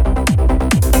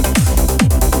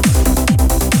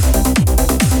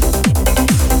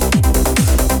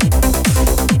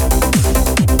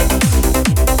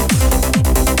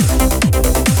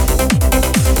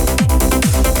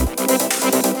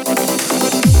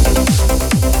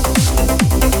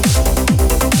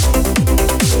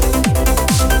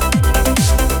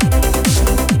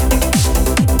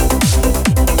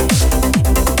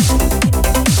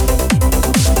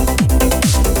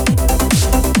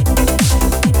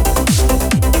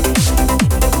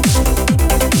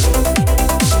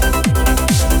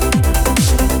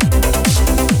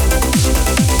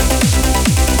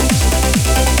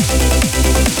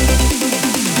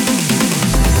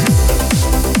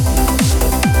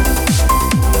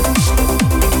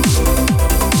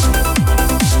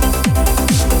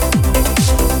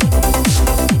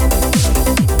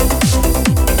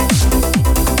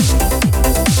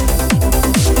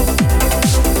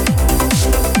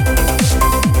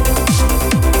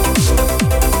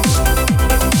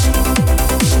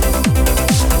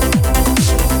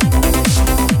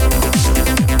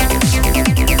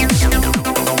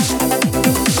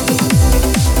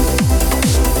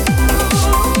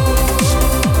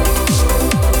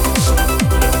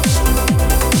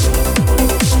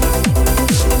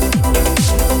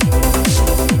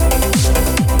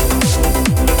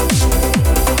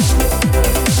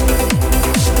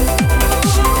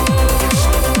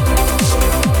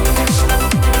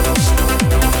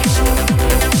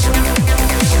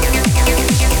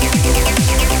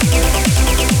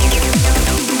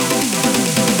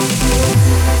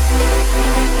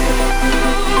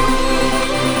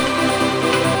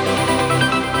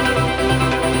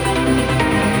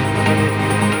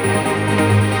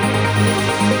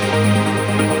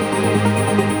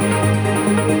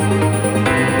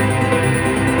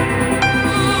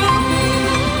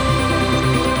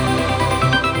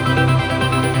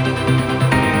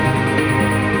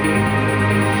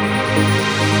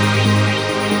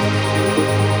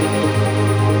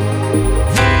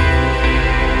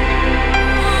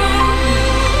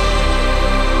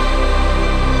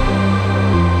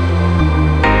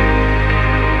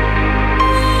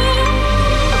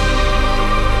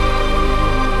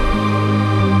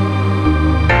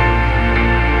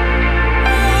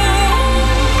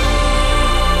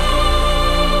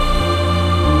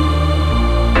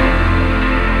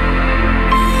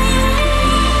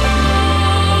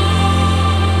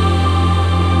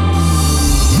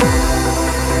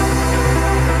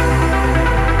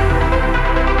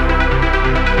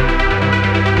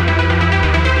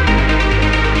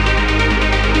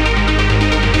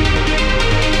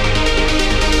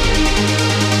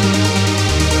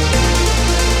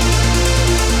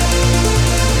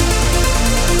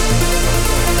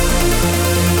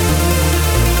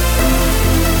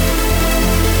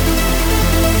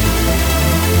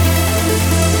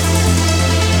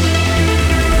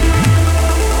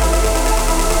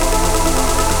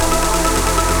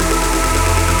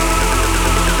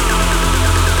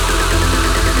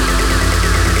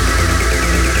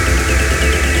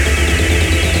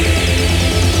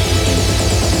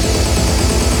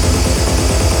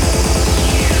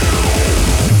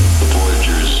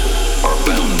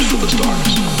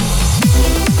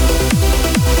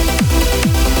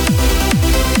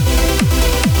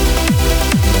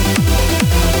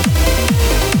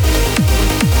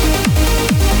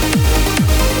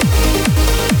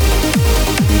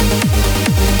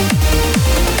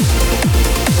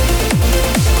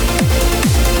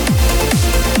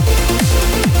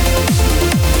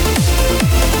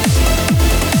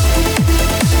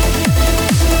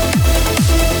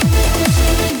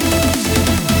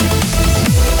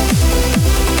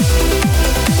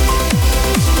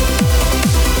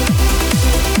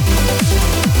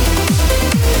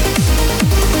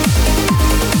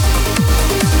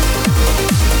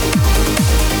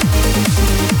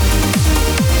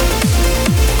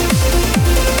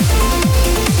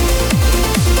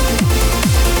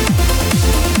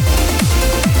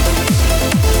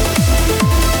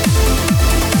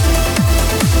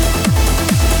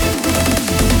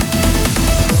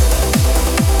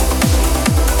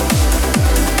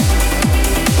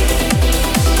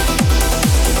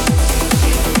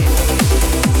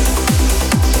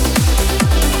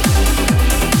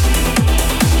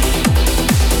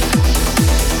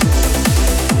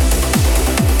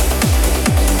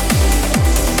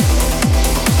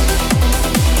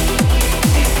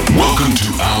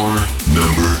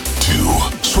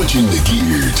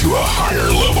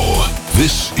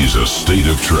 This is a state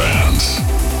of trance.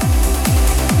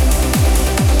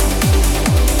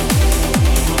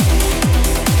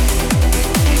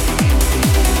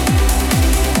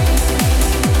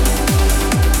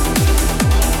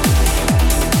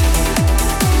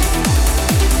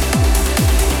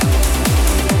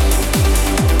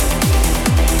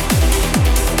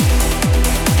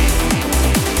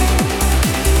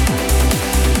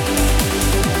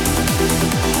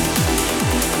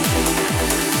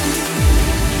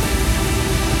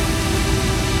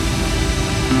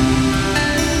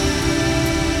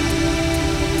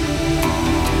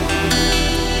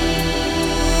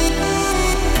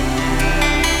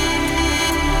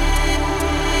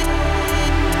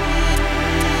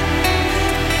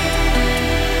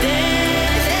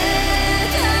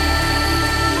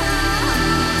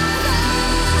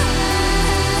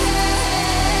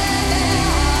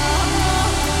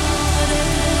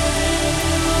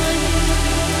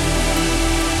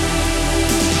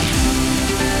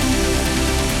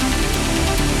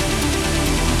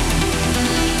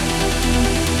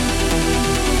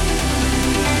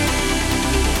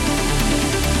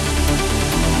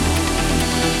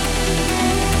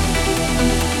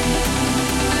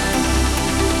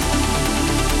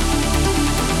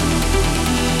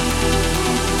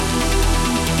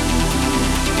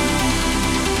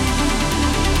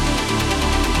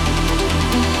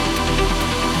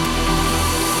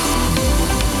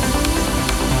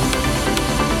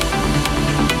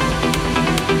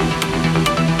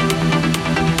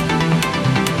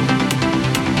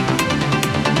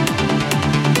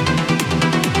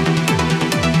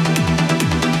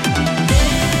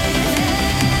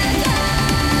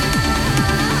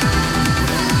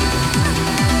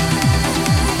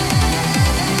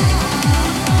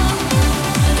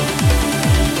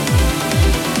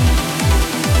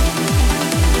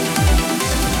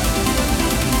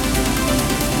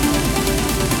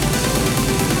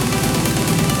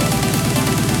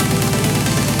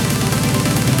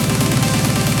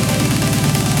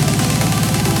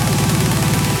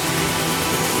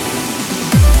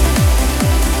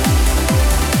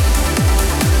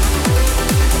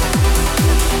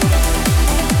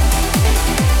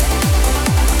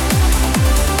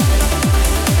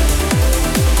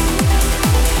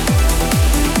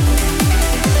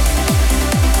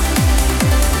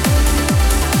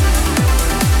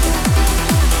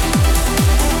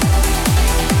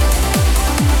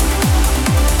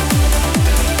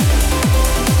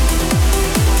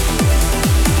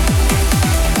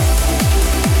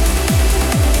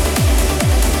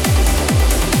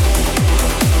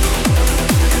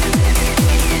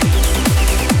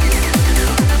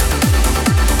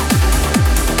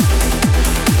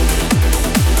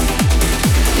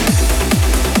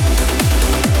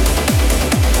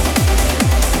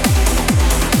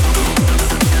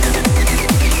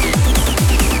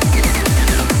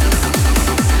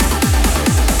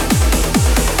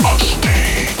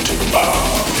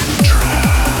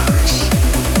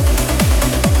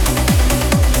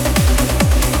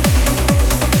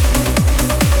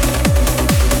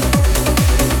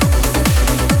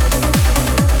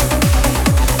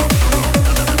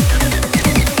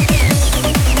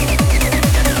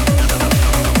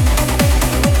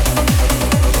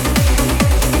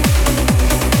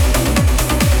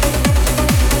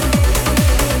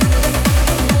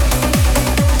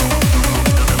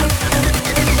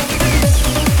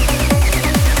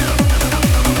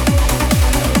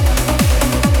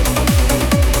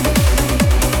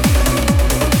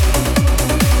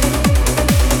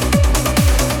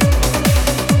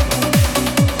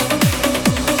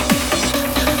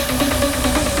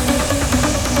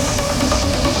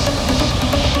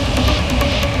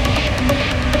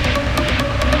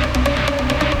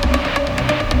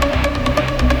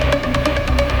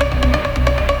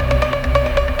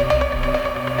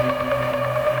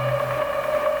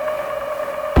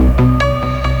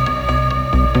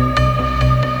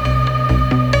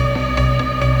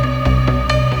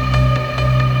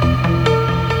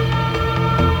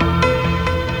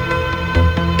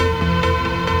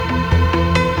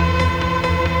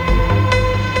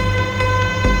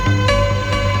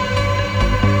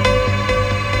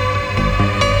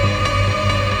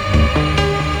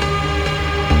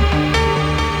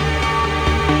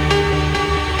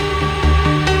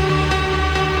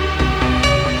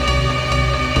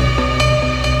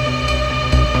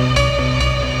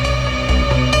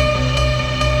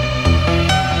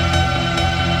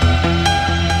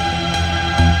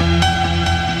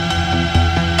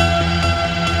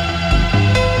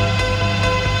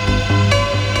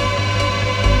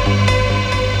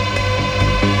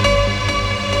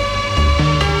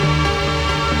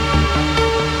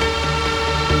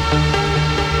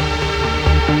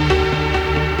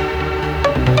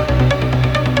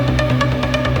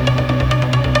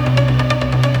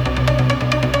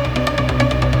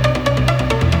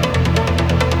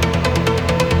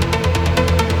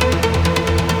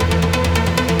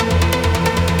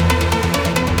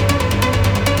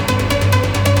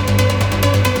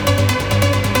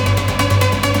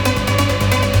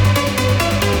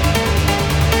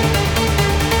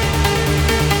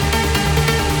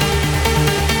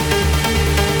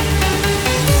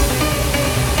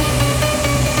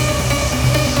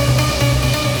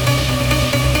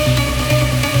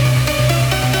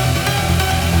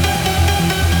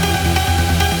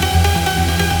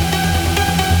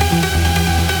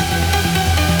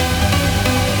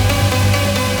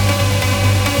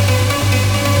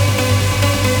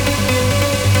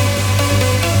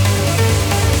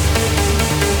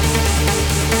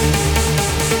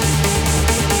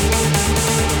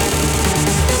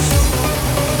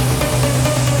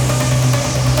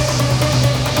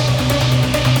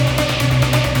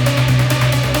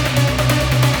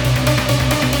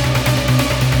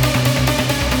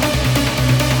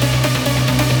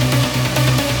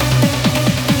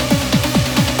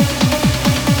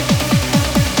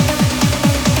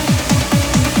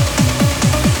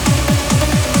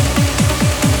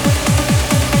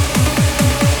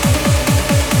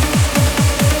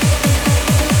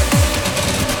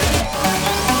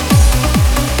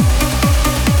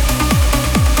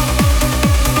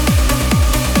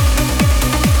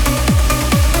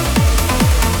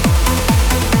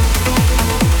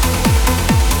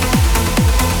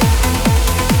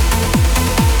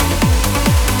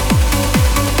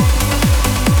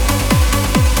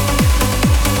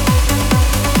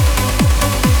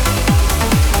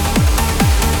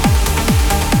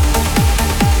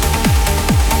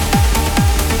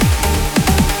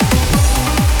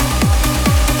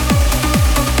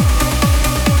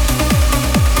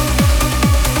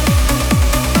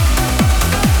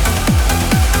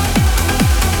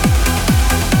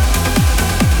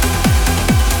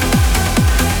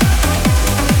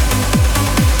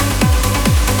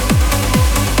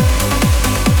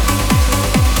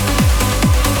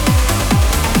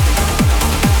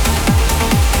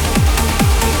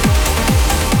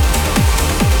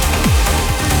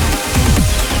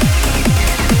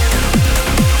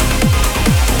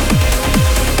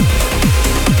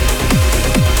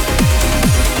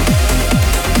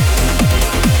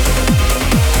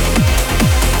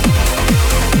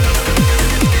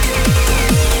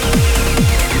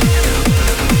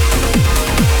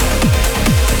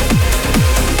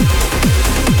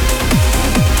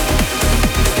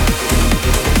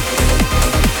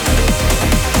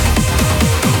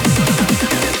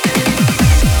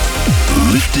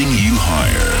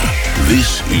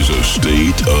 A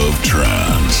State of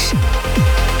Trance.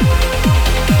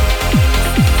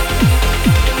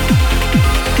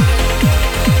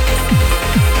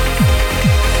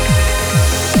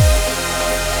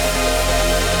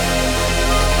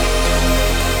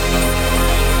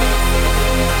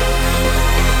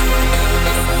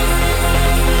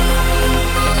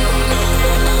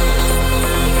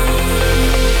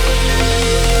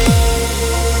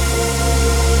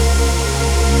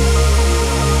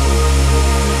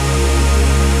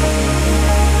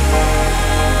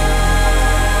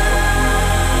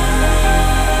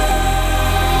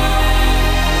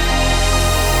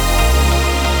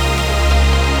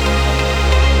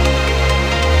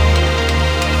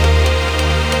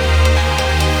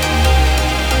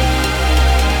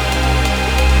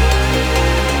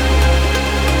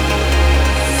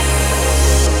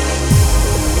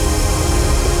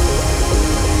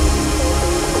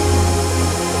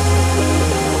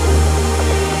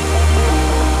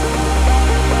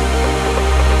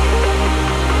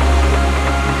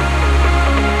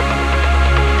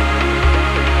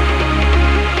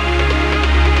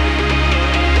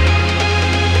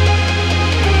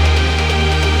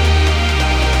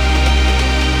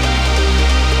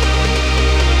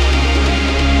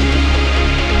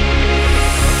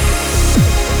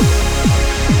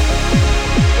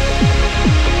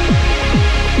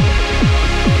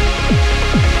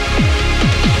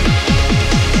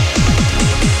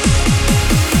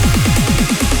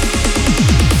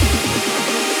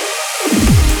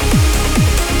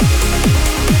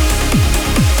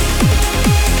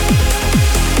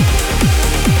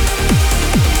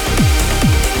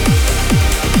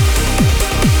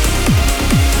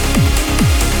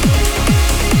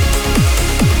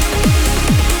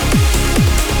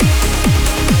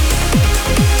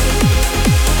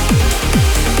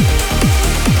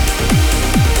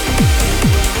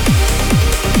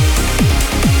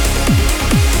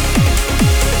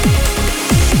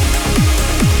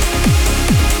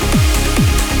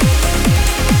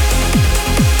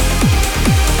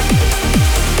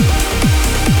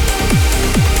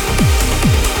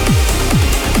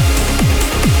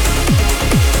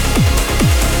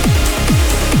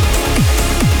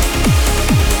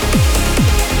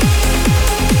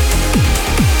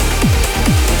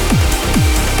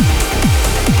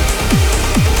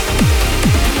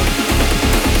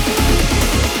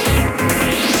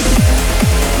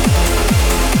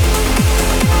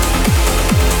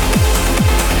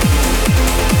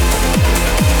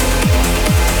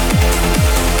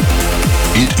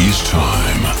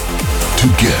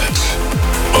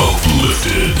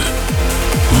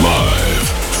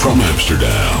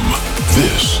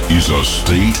 A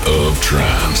State of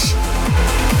Trance.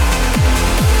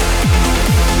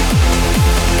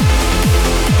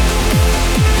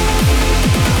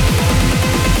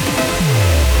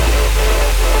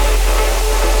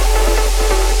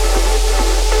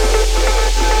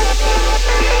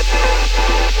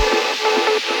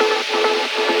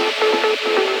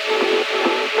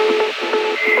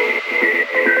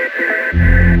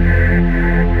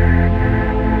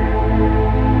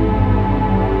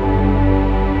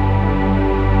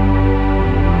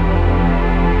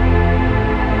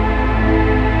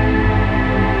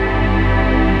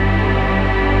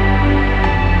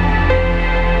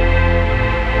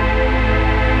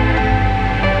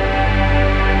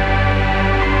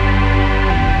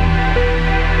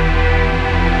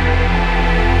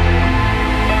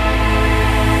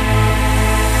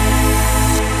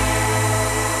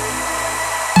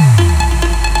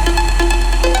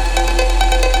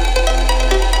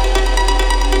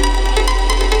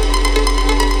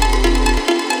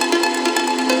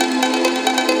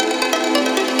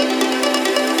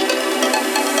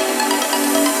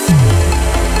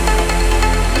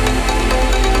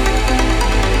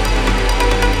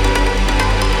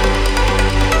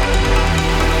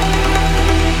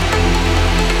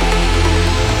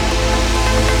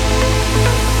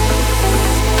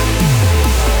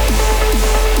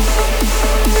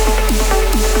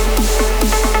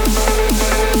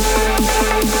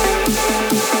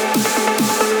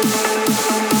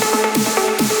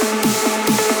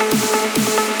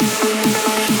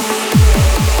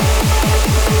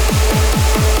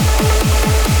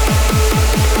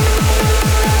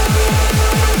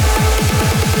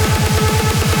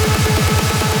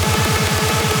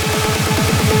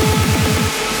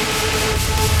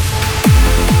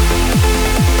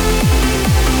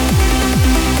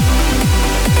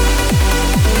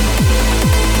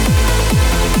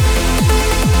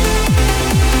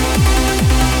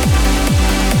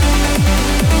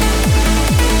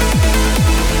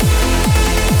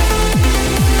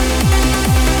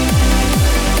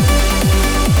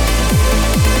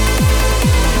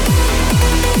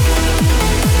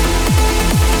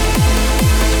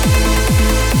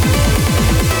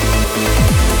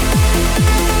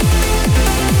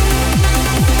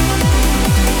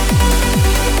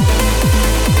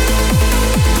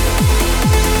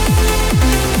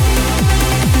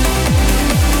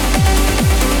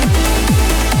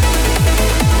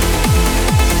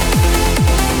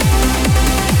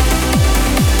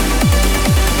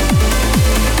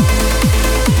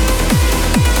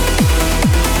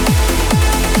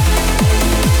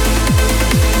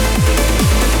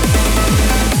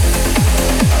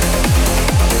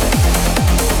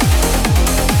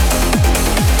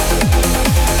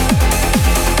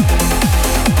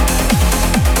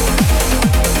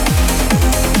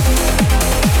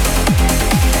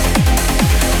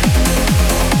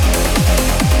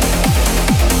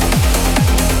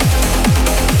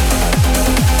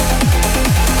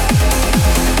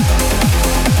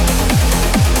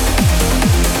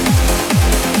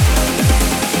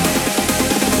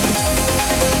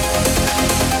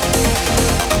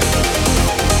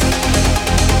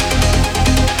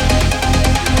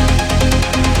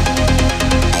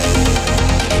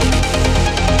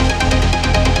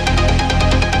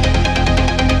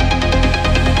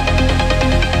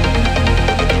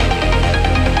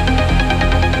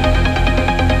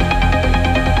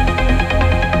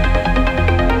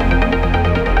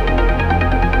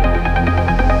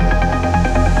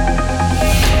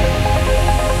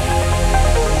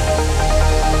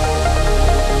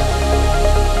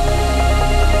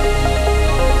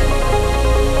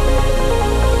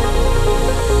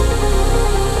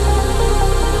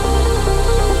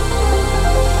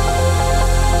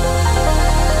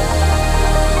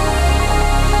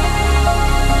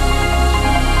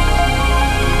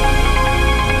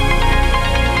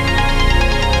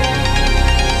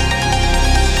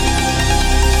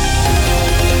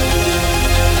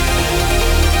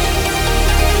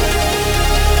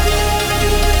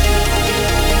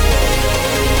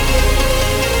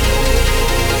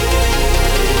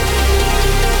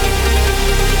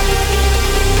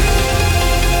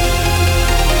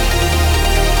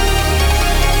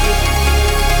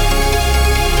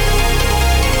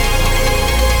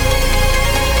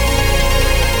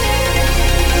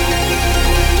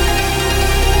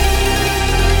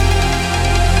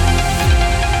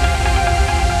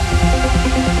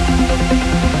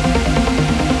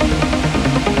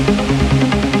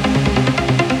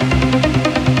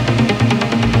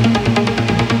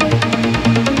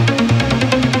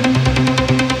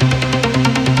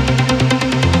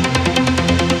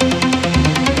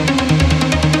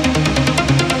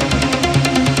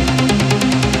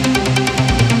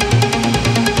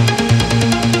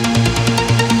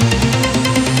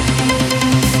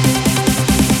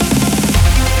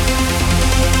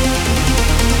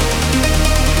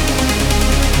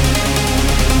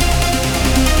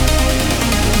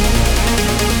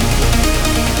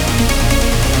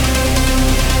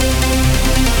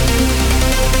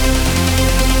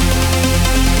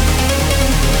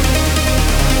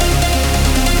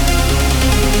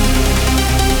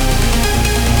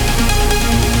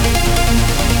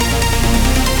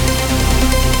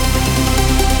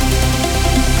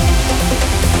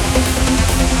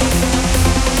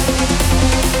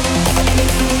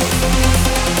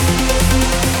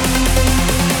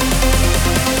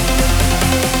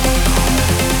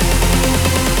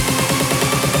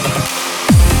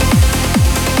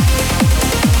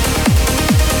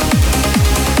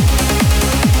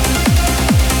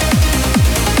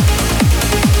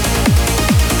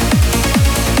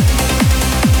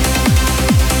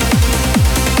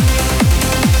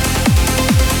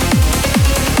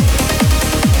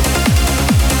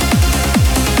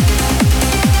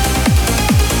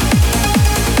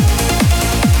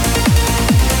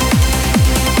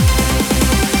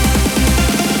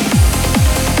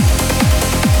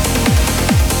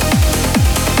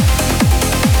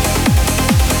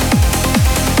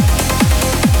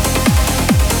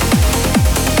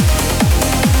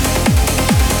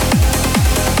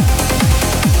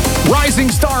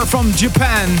 rising star from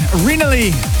Japan,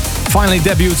 Rinali, finally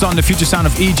debuts on the future sound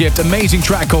of Egypt. Amazing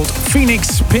track called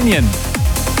Phoenix Pinion.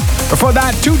 Before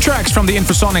that, 2 tracks from the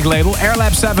Infrasonic label,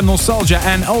 Airlab 7 Nostalgia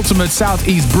and Ultimate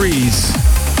Southeast Breeze.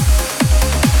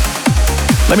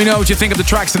 Let me know what you think of the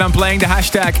tracks that I'm playing. The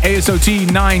hashtag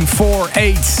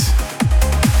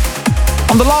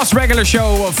ASOT948. On the last regular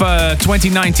show of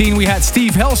 2019, we had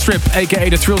Steve Hellstrip,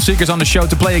 aka The Thrill Seekers, on the show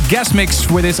to play a guest mix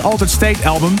with his Altered State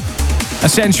album.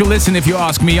 Essential listen, if you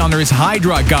ask me, under his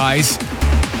Hydra guys.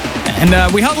 And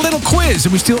we held a little quiz,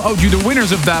 and we still owed you the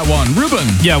winners of that one. Ruben.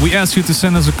 Yeah, we asked you to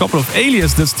send us a couple of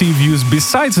aliases that Steve used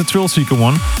besides the Thrill Seeker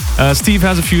one. Steve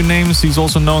has a few names. He's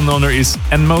also known under is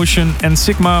N-Motion,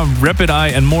 N-Sigma, Rapid Eye,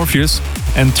 and Morpheus.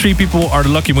 And 3 people are the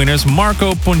lucky winners.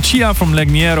 Marco Poncia from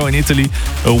Legniero in Italy,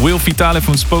 Will Vitale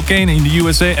from Spokane in the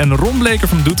USA, and Ron Bleker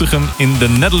from Doetinchem in the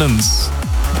Netherlands.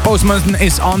 Postman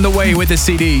is on the way with the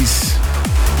CDs.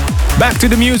 Back to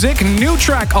the music. New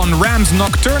track on Ram's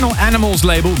Nocturnal Animals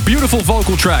label. Beautiful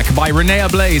vocal track by Renea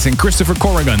Blaze and Christopher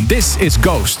Corrigan. This is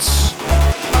Ghosts.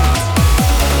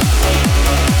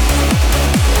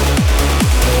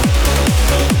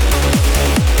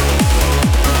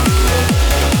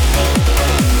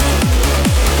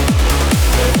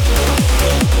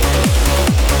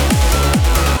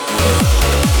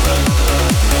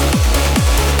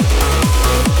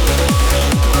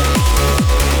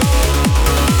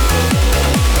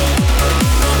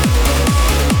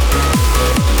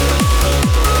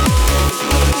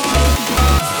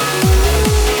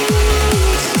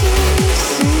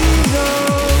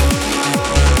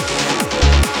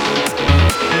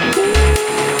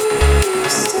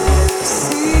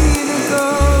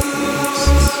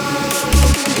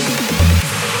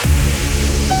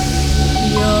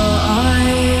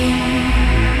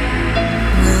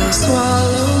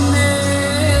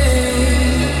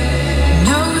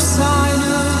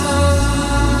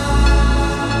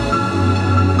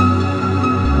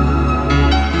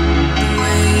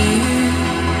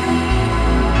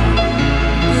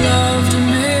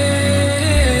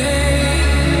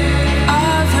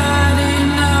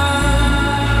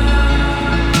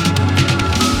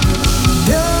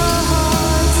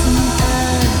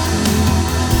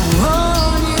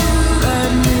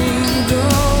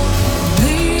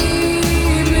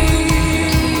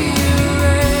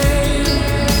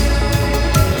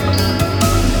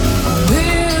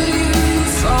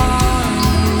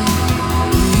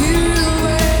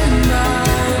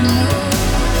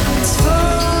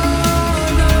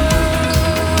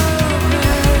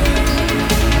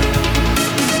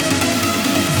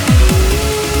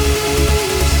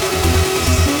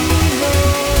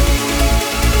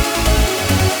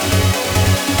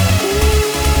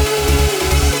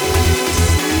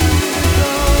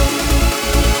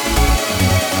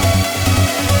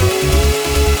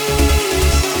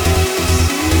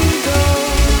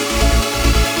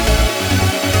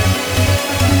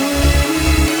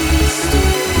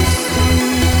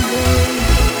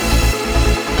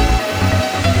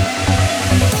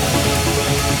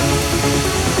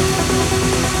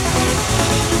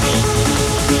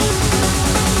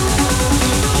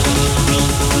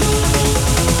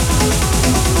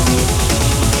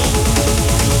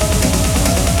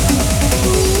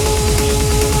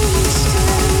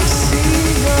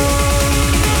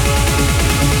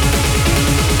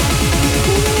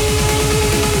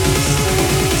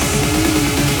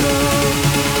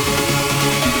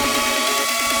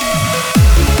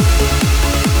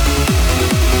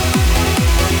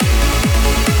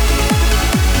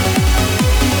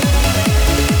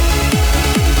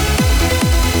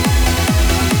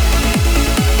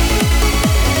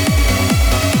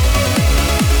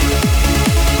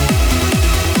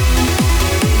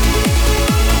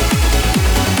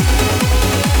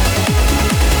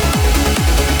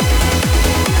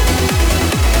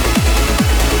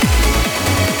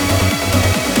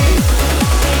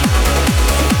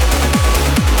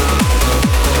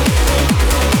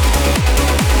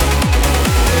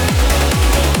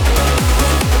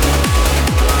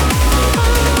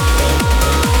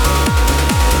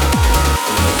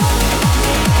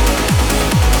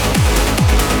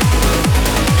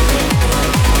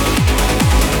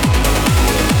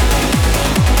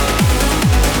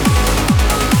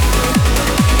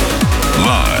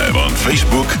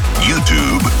 Facebook,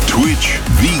 YouTube, Twitch,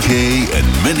 VK, and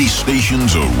many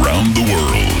stations around the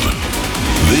world.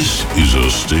 This is a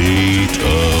state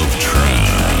of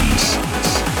trance.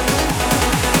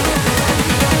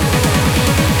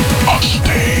 A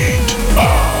state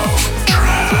of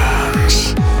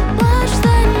trance. Watch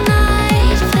the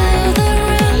night fill the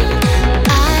room.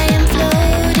 I am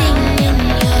floating in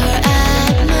your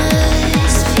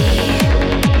atmosphere.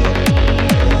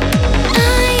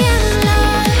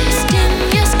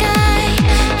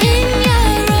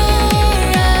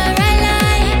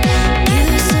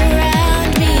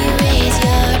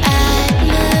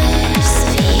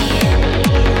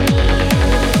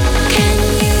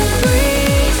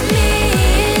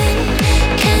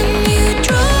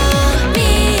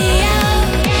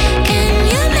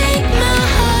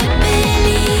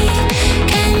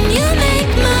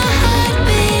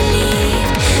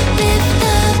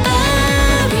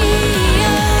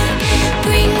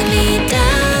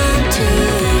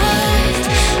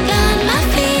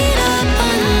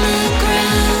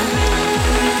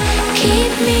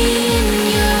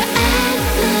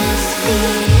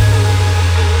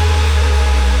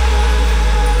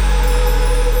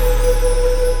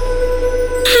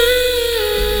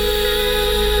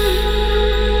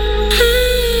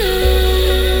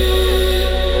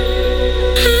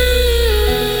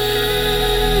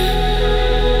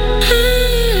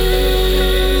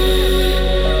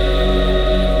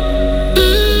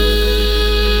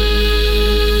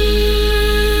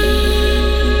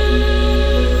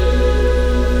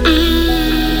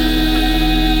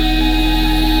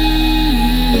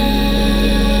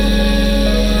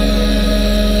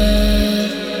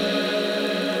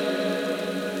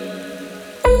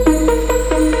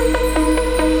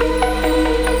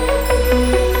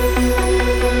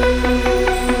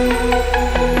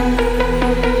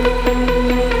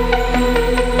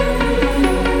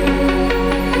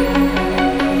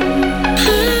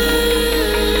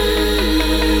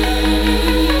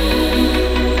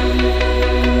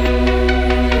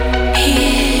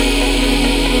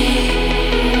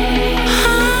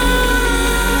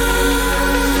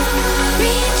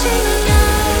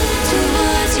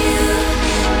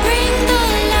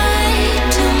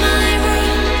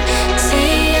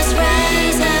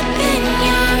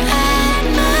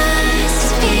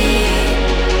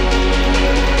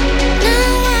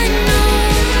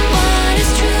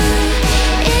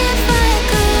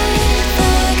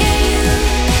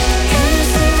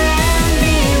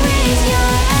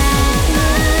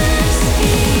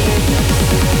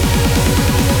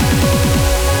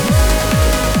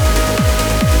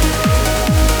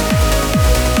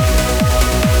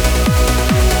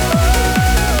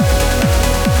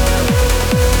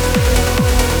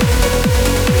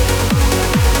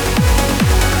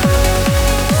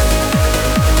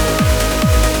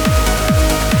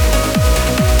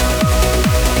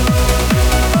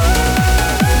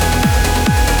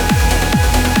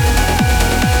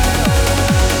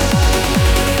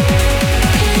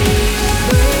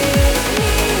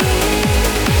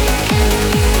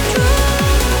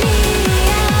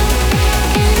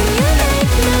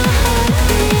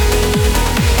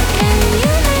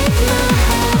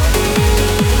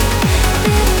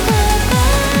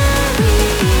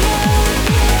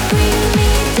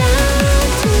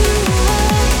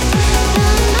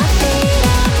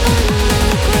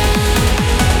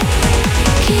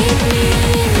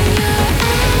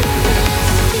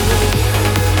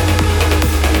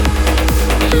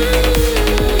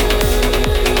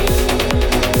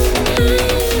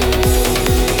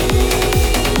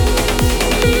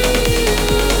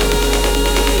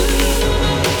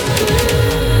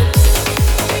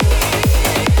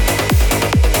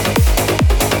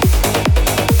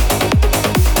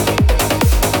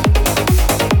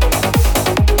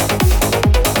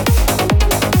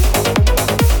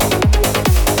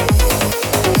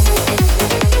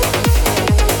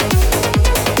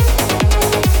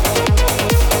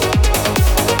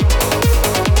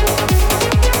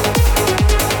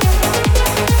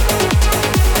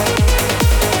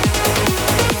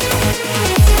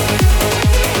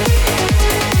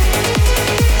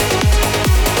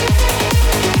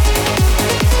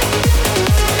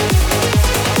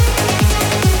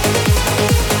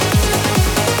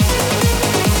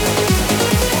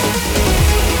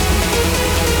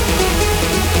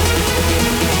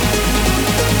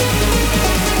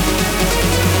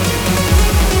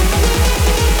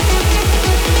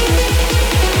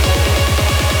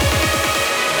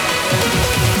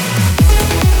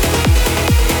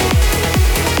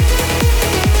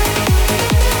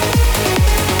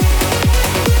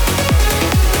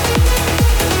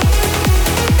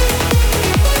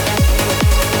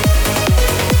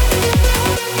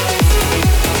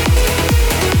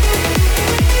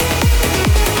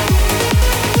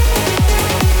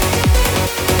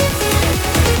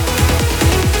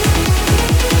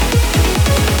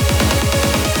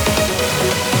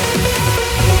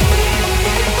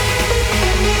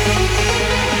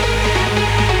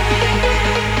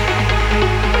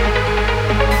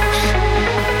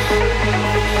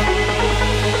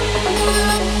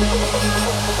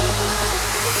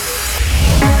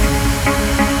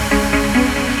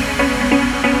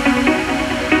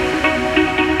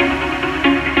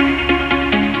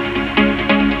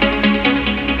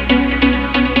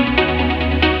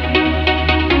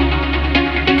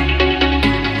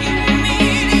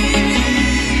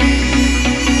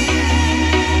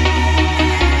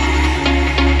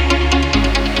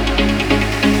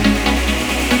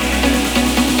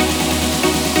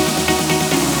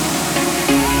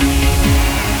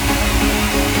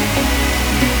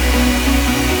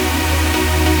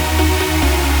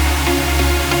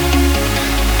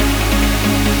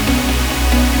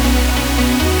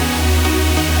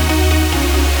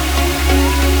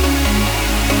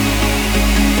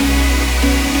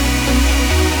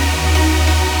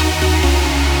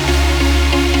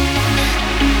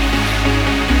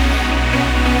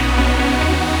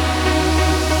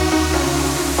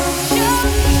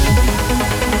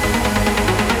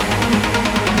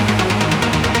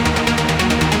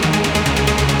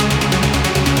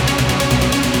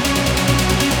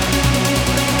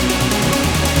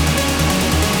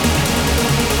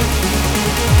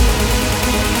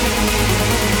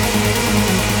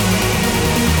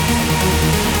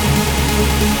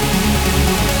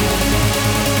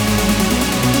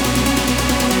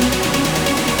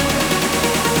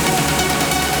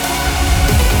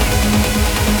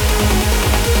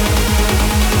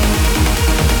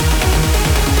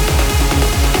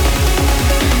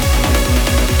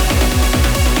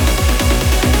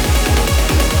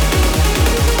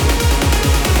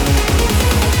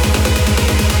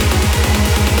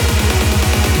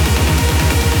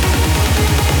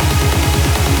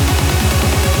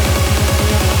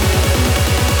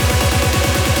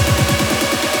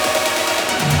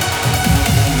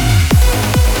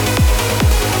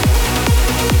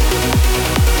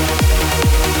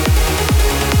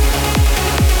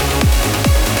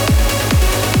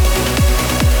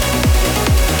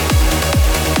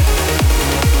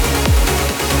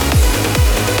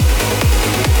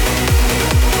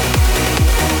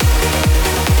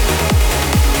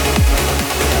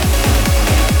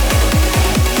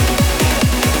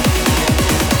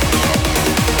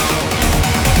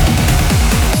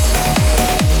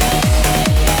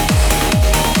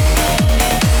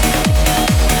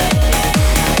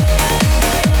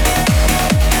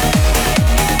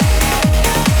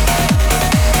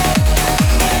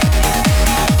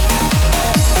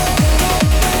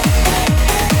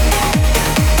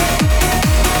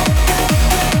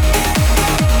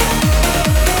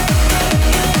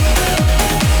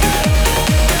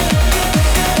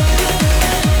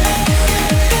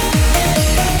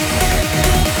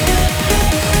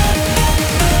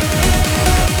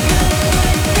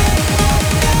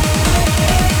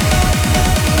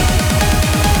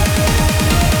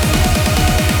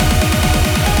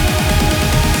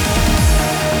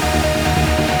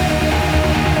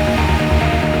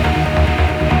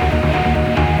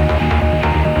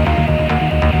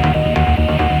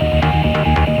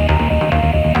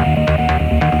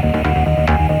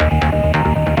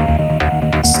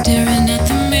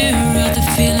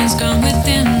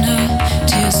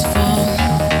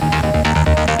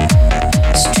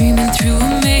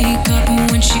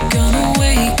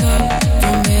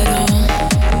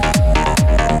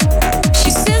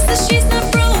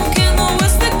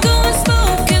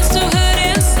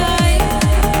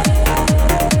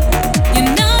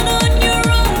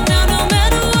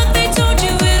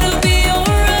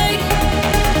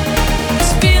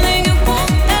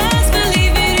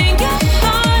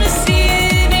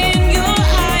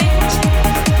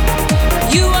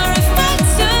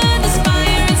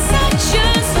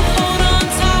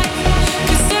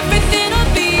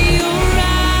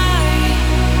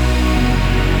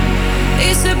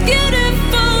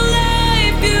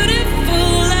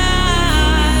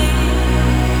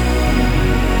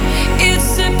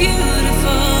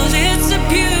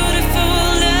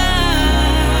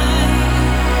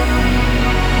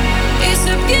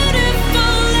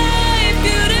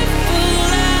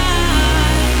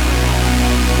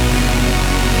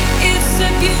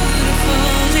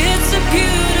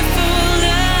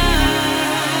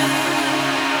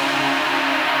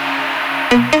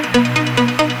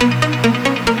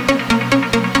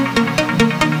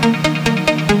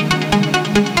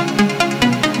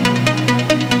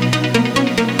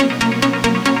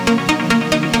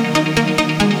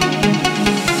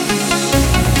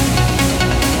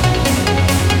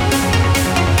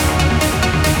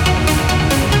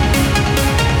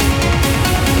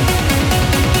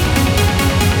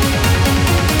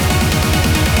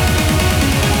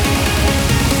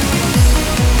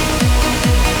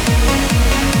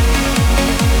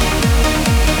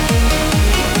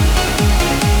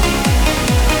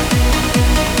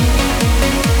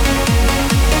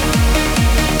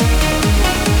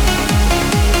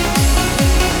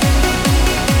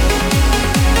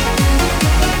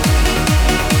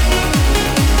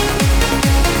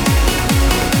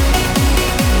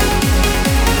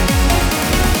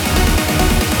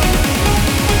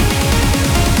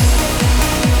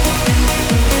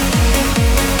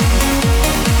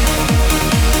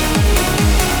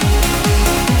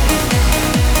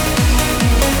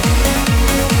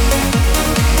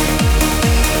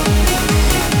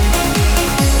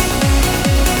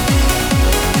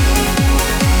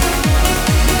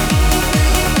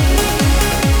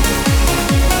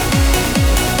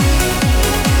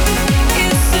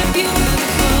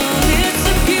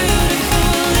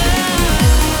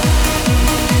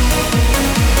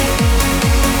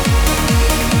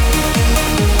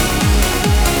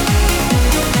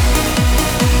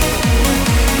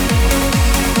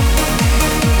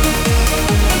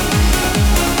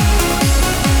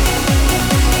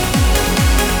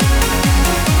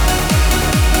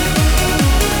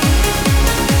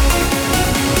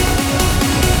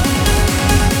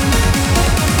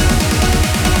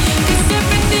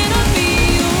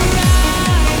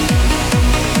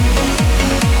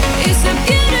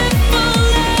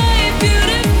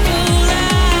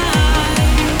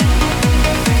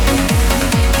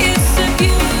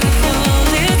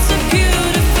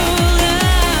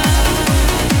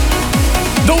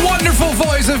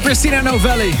 Christina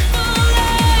Novelli.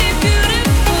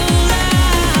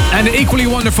 And the equally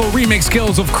wonderful remix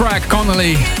skills of Craig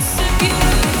Connolly.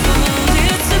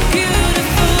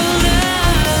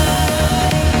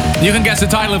 You can guess the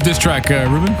title of this track,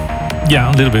 Ruben?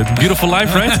 Yeah, a little bit. Beautiful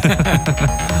Life, right?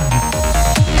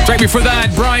 Track before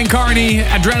that, Brian Carney,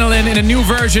 Adrenaline, in a new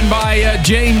version by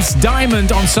James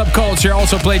Diamond on Subculture.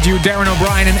 Also played you Darren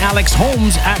O'Brien and Alex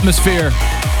Holmes, Atmosphere.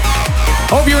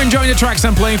 Hope you're enjoying the tracks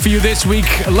I'm playing for you this week.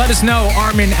 Let us know,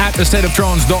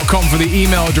 armin@astateoftrance.com for the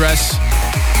email address.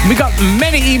 We got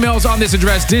many emails on this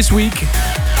address this week.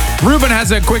 Ruben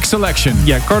has a quick selection.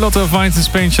 Yeah, Carlotta Vines in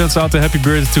Spain shouts out a happy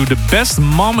birthday to the best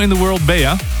mom in the world,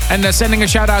 Bea. And sending a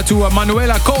shout out to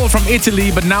Manuela Cole from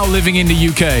Italy, but now living in the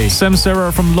UK. Sam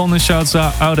Serra from London shouts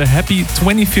out a happy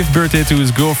 25th birthday to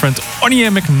his girlfriend, Onia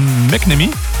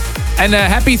McNamee. And a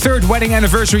happy 3rd wedding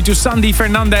anniversary to Sandy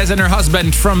Fernandez and her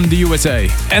husband from the USA.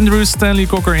 Andrew Stanley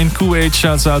Cocker in Kuwait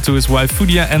shouts out to his wife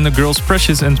Fudia and the girls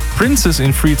Precious and Princess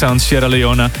in Freetown, Sierra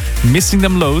Leone. Missing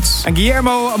them loads. And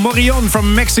Guillermo Morion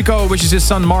from Mexico wishes his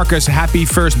son Marcus happy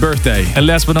 1st birthday. And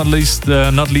last but not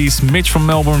least, Mitch from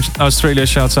Melbourne, Australia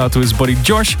shouts out to his buddy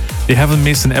Josh. They haven't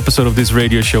missed an episode of this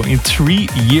radio show in 3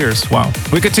 years. Wow.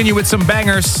 We continue with some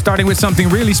bangers, starting with something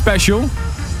really special.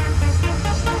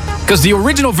 Because the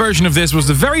original version of this was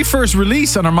the very first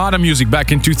release on Armada Music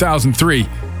back in 2003.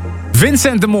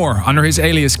 Vincent D'Amour under his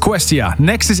alias Questia.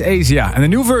 Next is Asia and a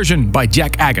new version by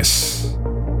Jack Agus.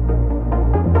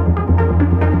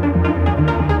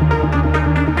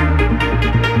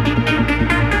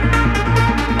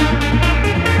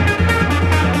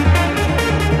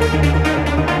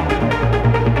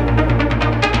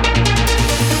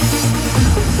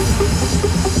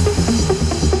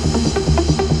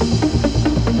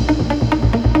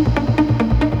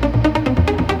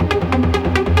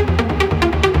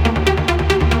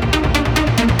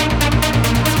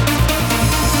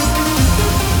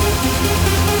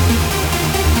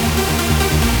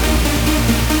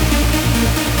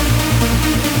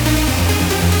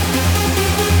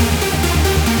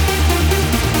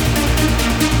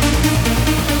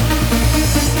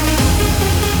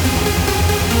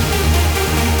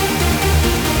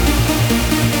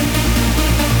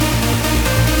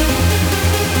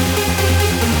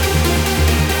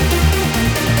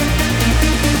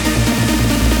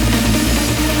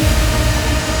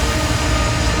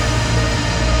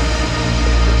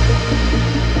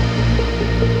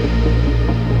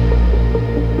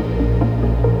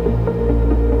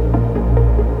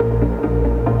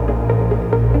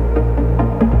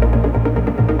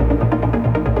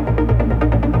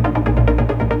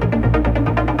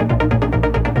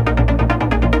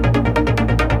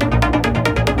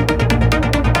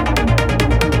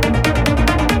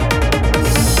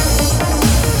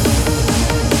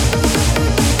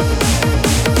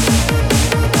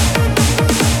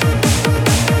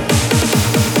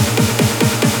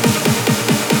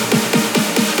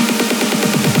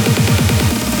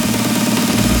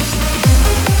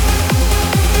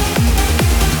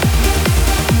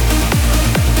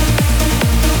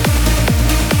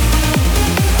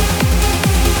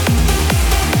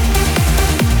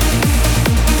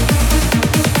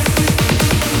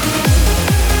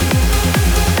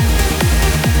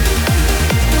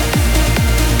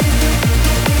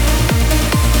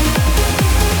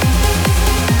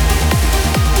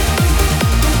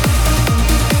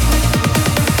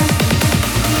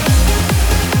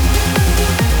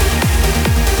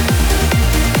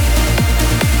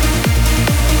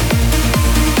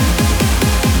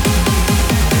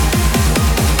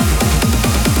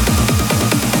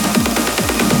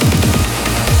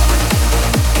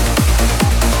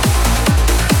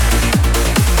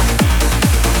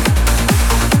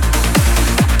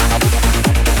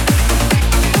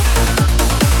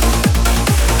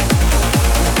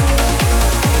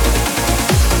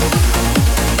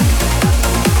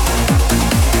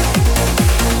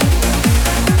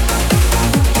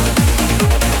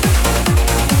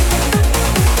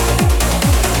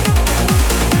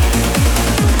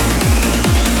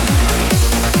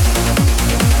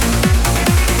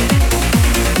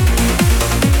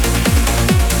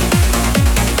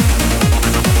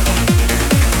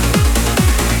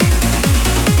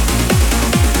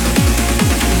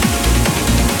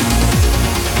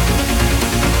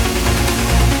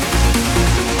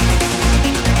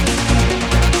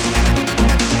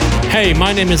 Hey,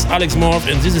 my name is Alex Morph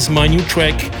and this is my new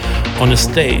track on A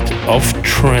State of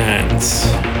Trance.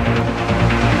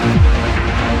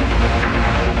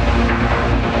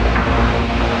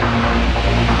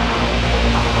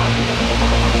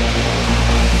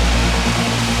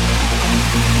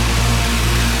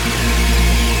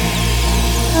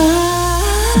 Oh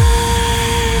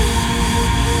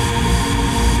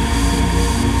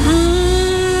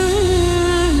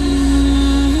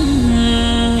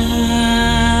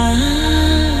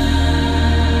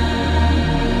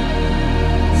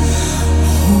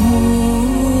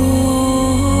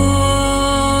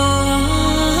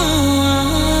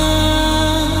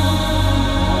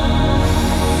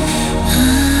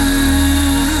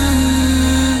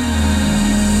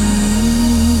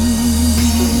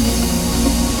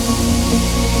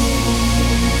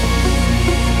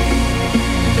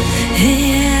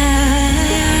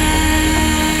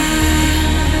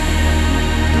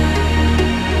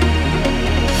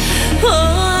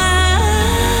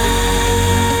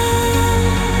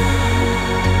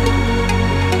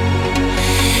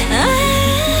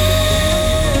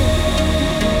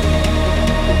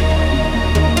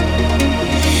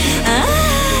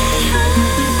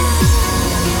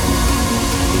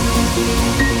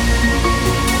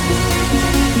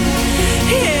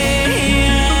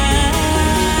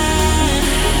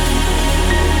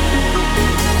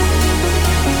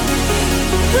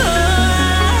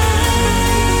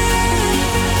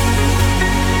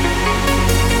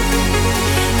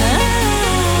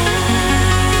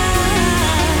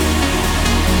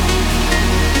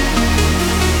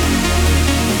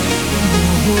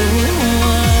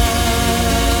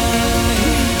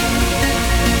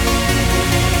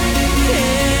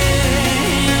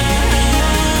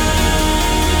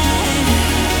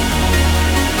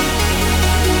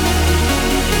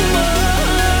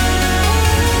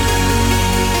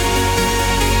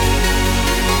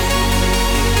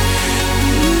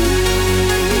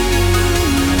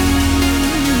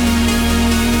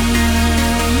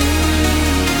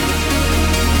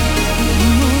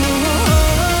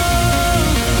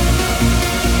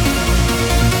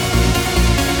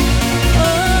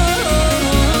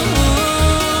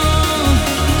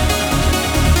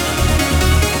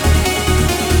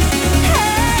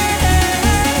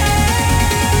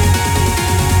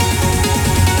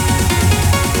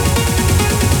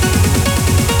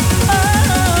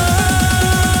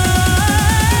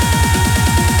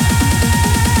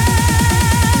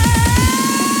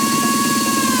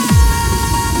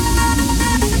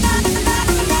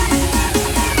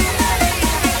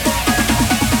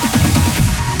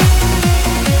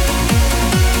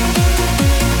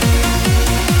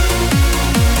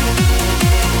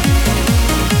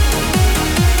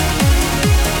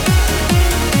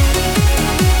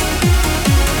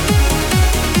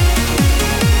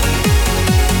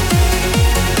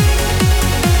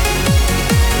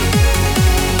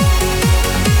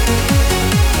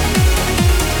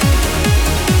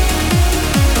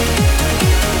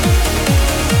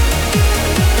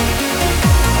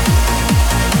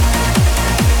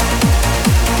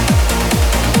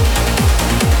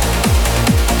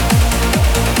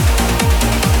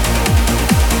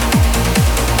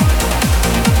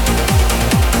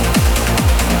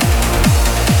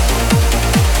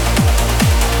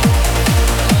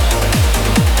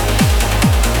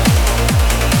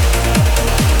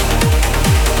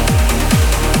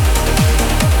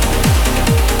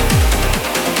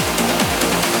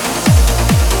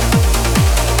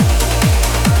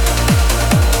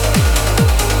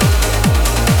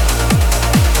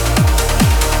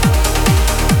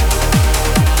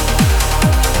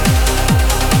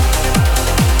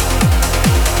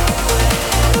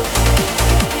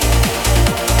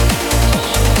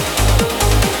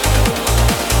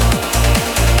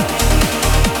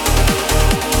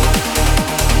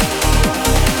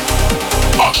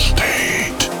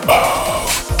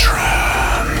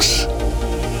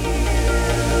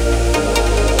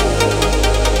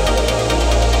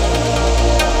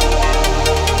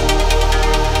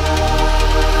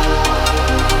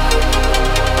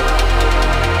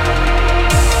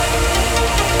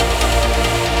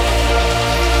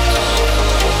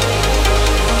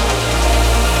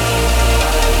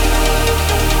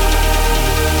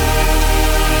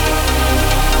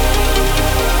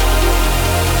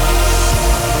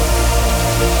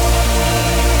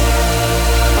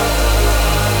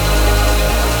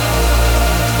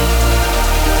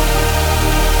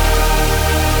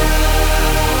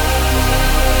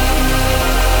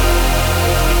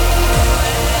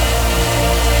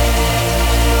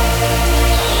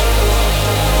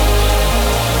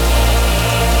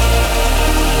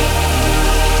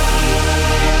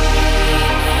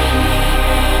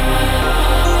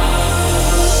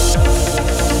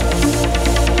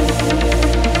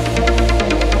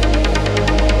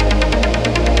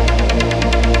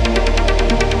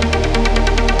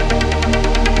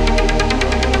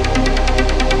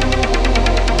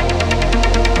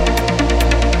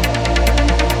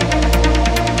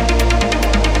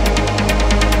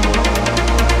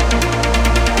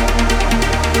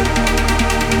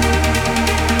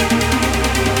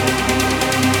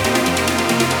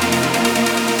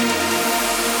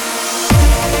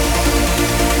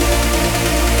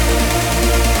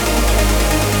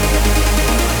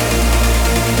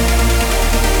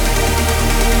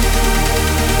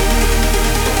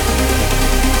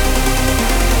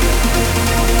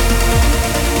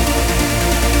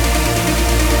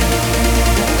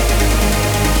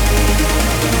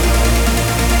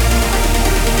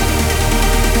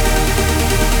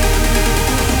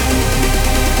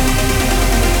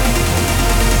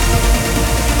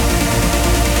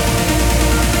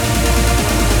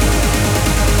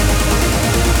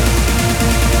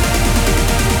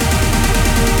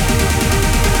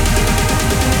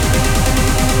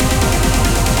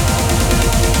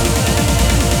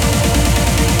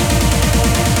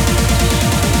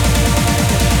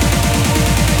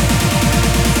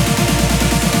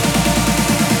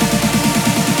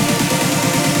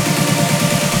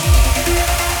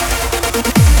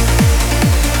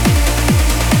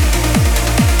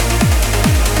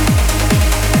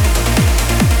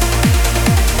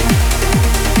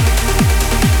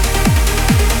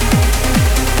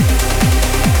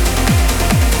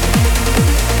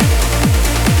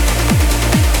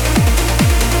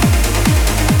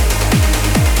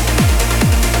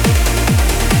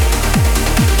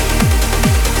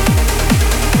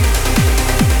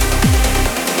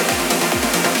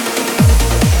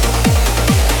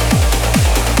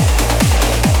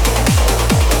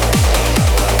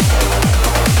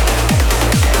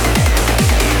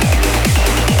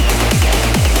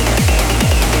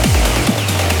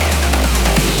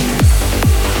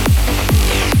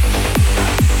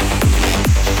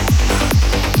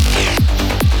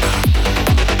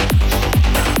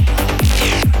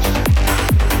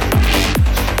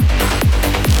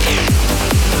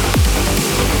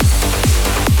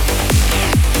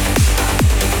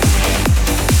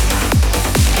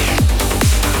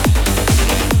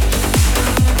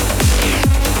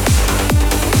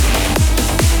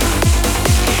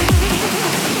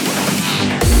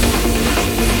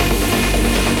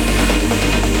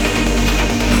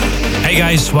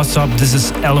guys, what's up? This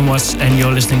is Alan Watts, and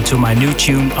you're listening to my new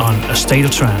tune on A State of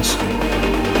Trance.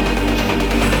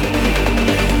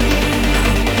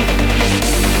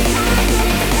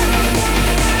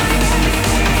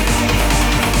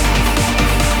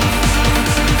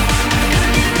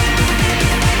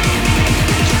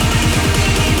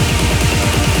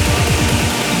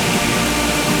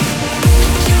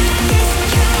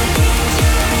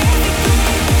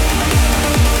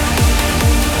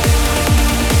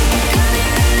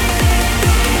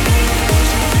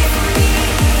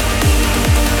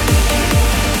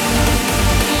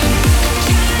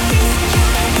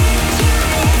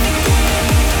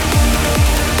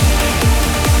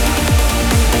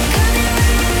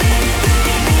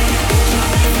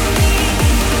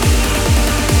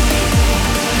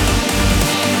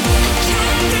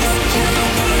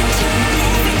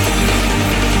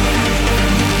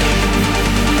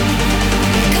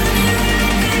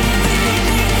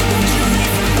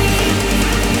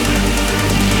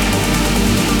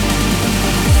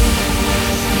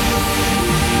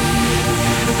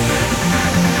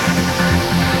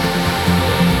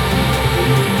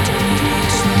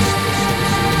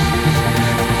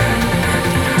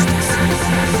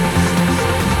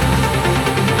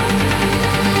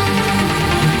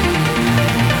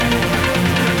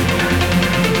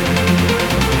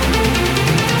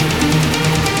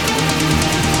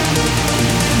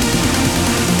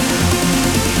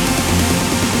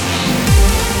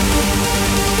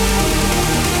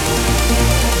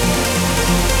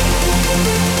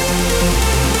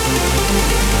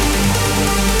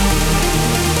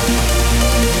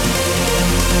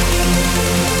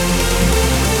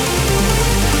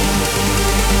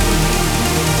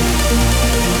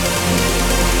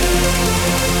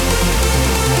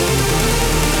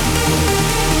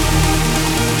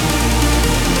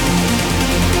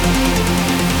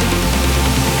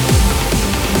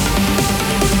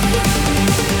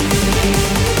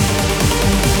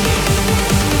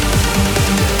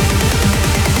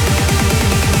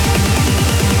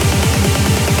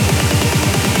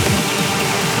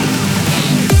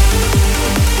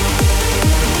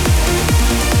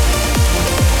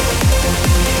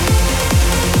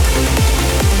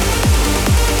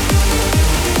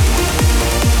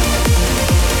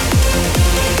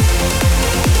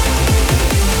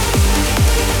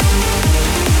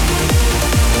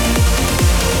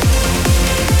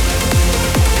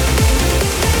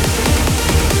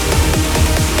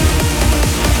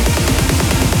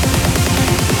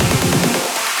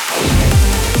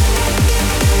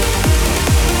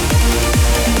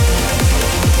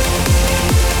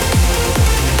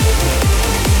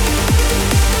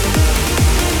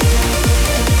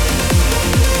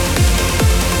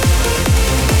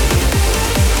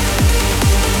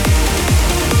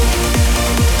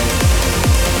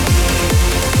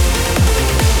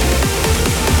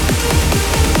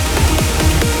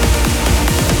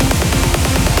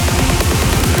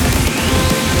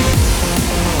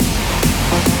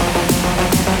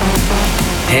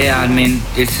 Hey Armin,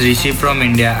 it's Rishi from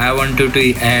India. I want you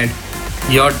to add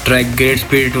your track Great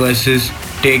Spirit versus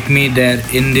Take Me There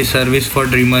in the Service for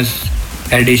Dreamers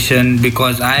edition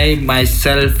because I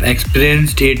myself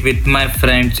experienced it with my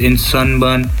friends in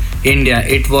Sunburn, India.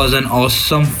 It was an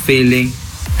awesome feeling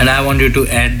and I want you to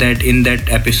add that in that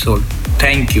episode.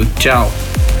 Thank you. Ciao.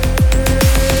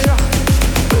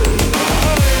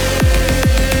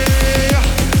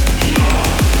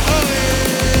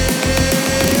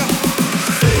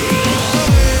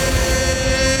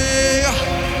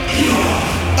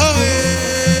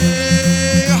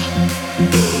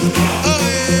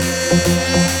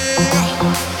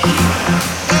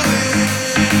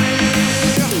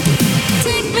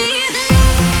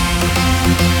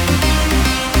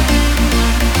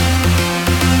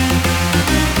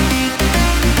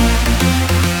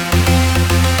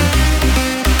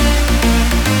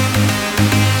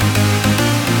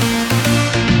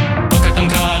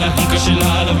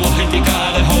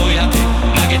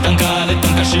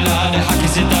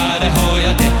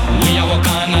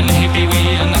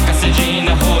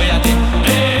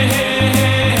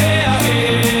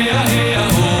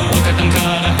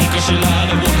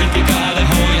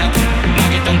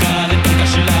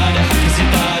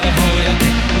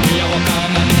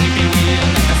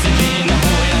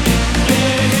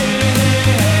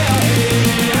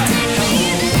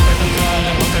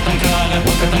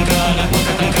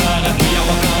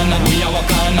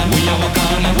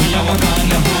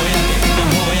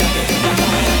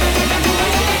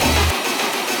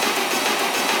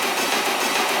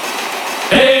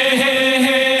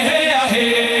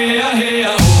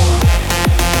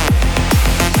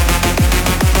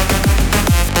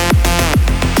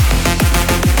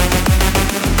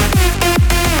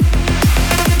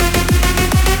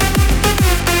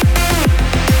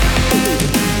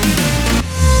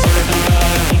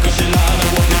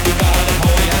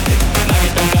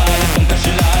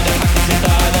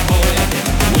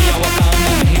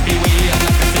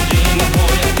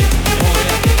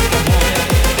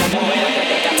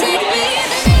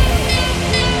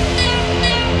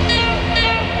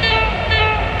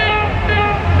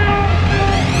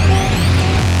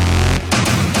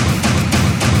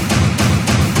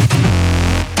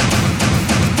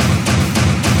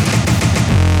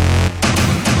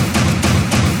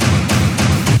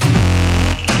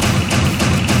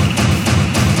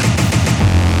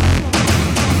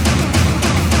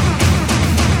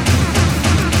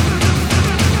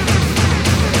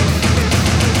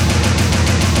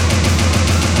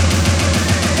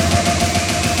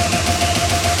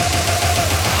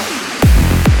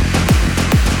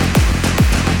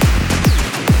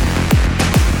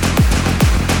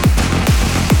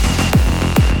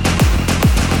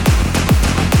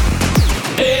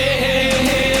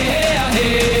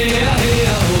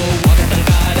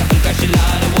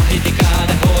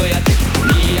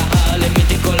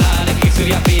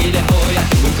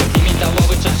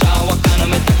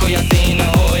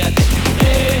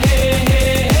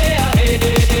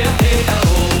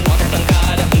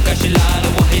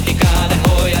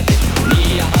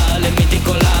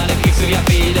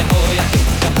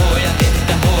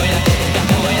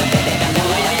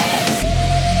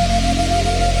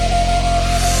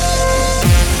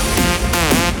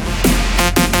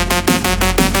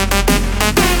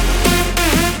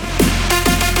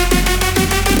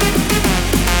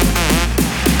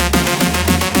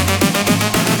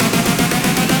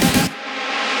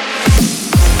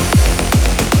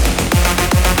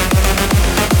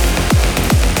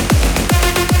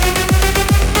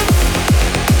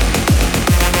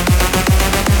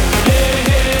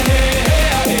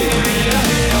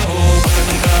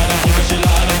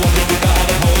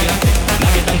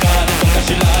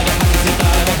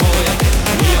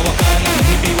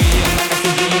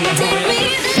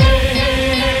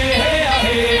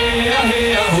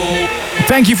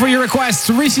 Thank you for your requests.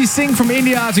 Rishi Singh from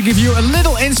India to give you a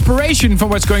little inspiration for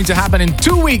what's going to happen in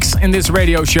 2 weeks in this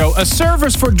radio show. A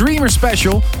Service for Dreamers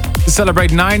special to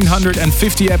celebrate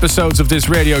 950 episodes of this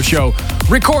radio show.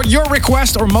 Record your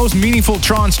request or most meaningful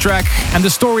trance track and the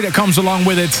story that comes along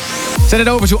with it. Send it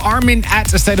over to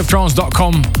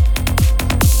armin@astateoftrance.com.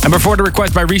 And before the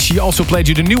request by Rishi, also played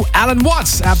you the new Alan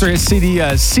Watts after his CD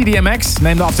CDMX,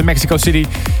 named after Mexico City.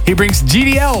 He brings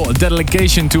GDL, a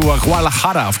dedication to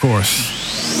Guadalajara, of course.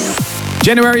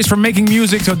 January is for making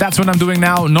music, so that's what I'm doing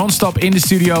now, non-stop in the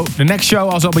studio. The next show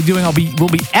also will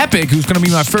be Epic, who's going to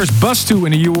be my first bus tour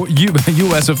in the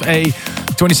US of A.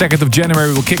 22nd of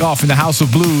January will kick off in the House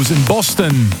of Blues in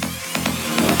Boston.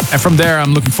 And from there,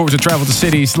 I'm looking forward to travel to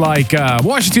cities like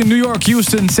Washington, New York,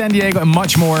 Houston, San Diego, and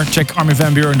much more. Check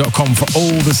ArminVanBuuren.com for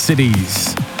all the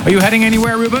cities. Are you heading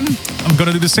anywhere, Ruben? I'm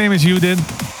gonna do the same as you did,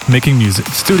 making music.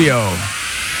 Studio.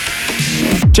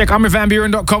 Check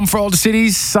ArminVanBuuren.com for all the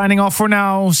cities. Signing off for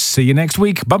now. See you next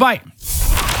week. Bye-bye.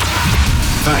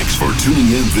 Thanks for tuning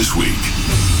in this week.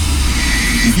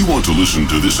 If you want to listen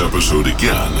to this episode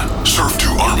again, surf to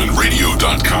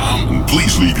ArminRadio.com and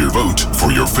please leave your vote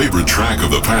for your favorite track of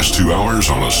the past 2 hours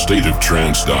on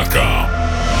AstateOfTrance.com.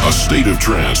 A State of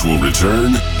Trance will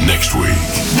return next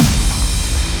week.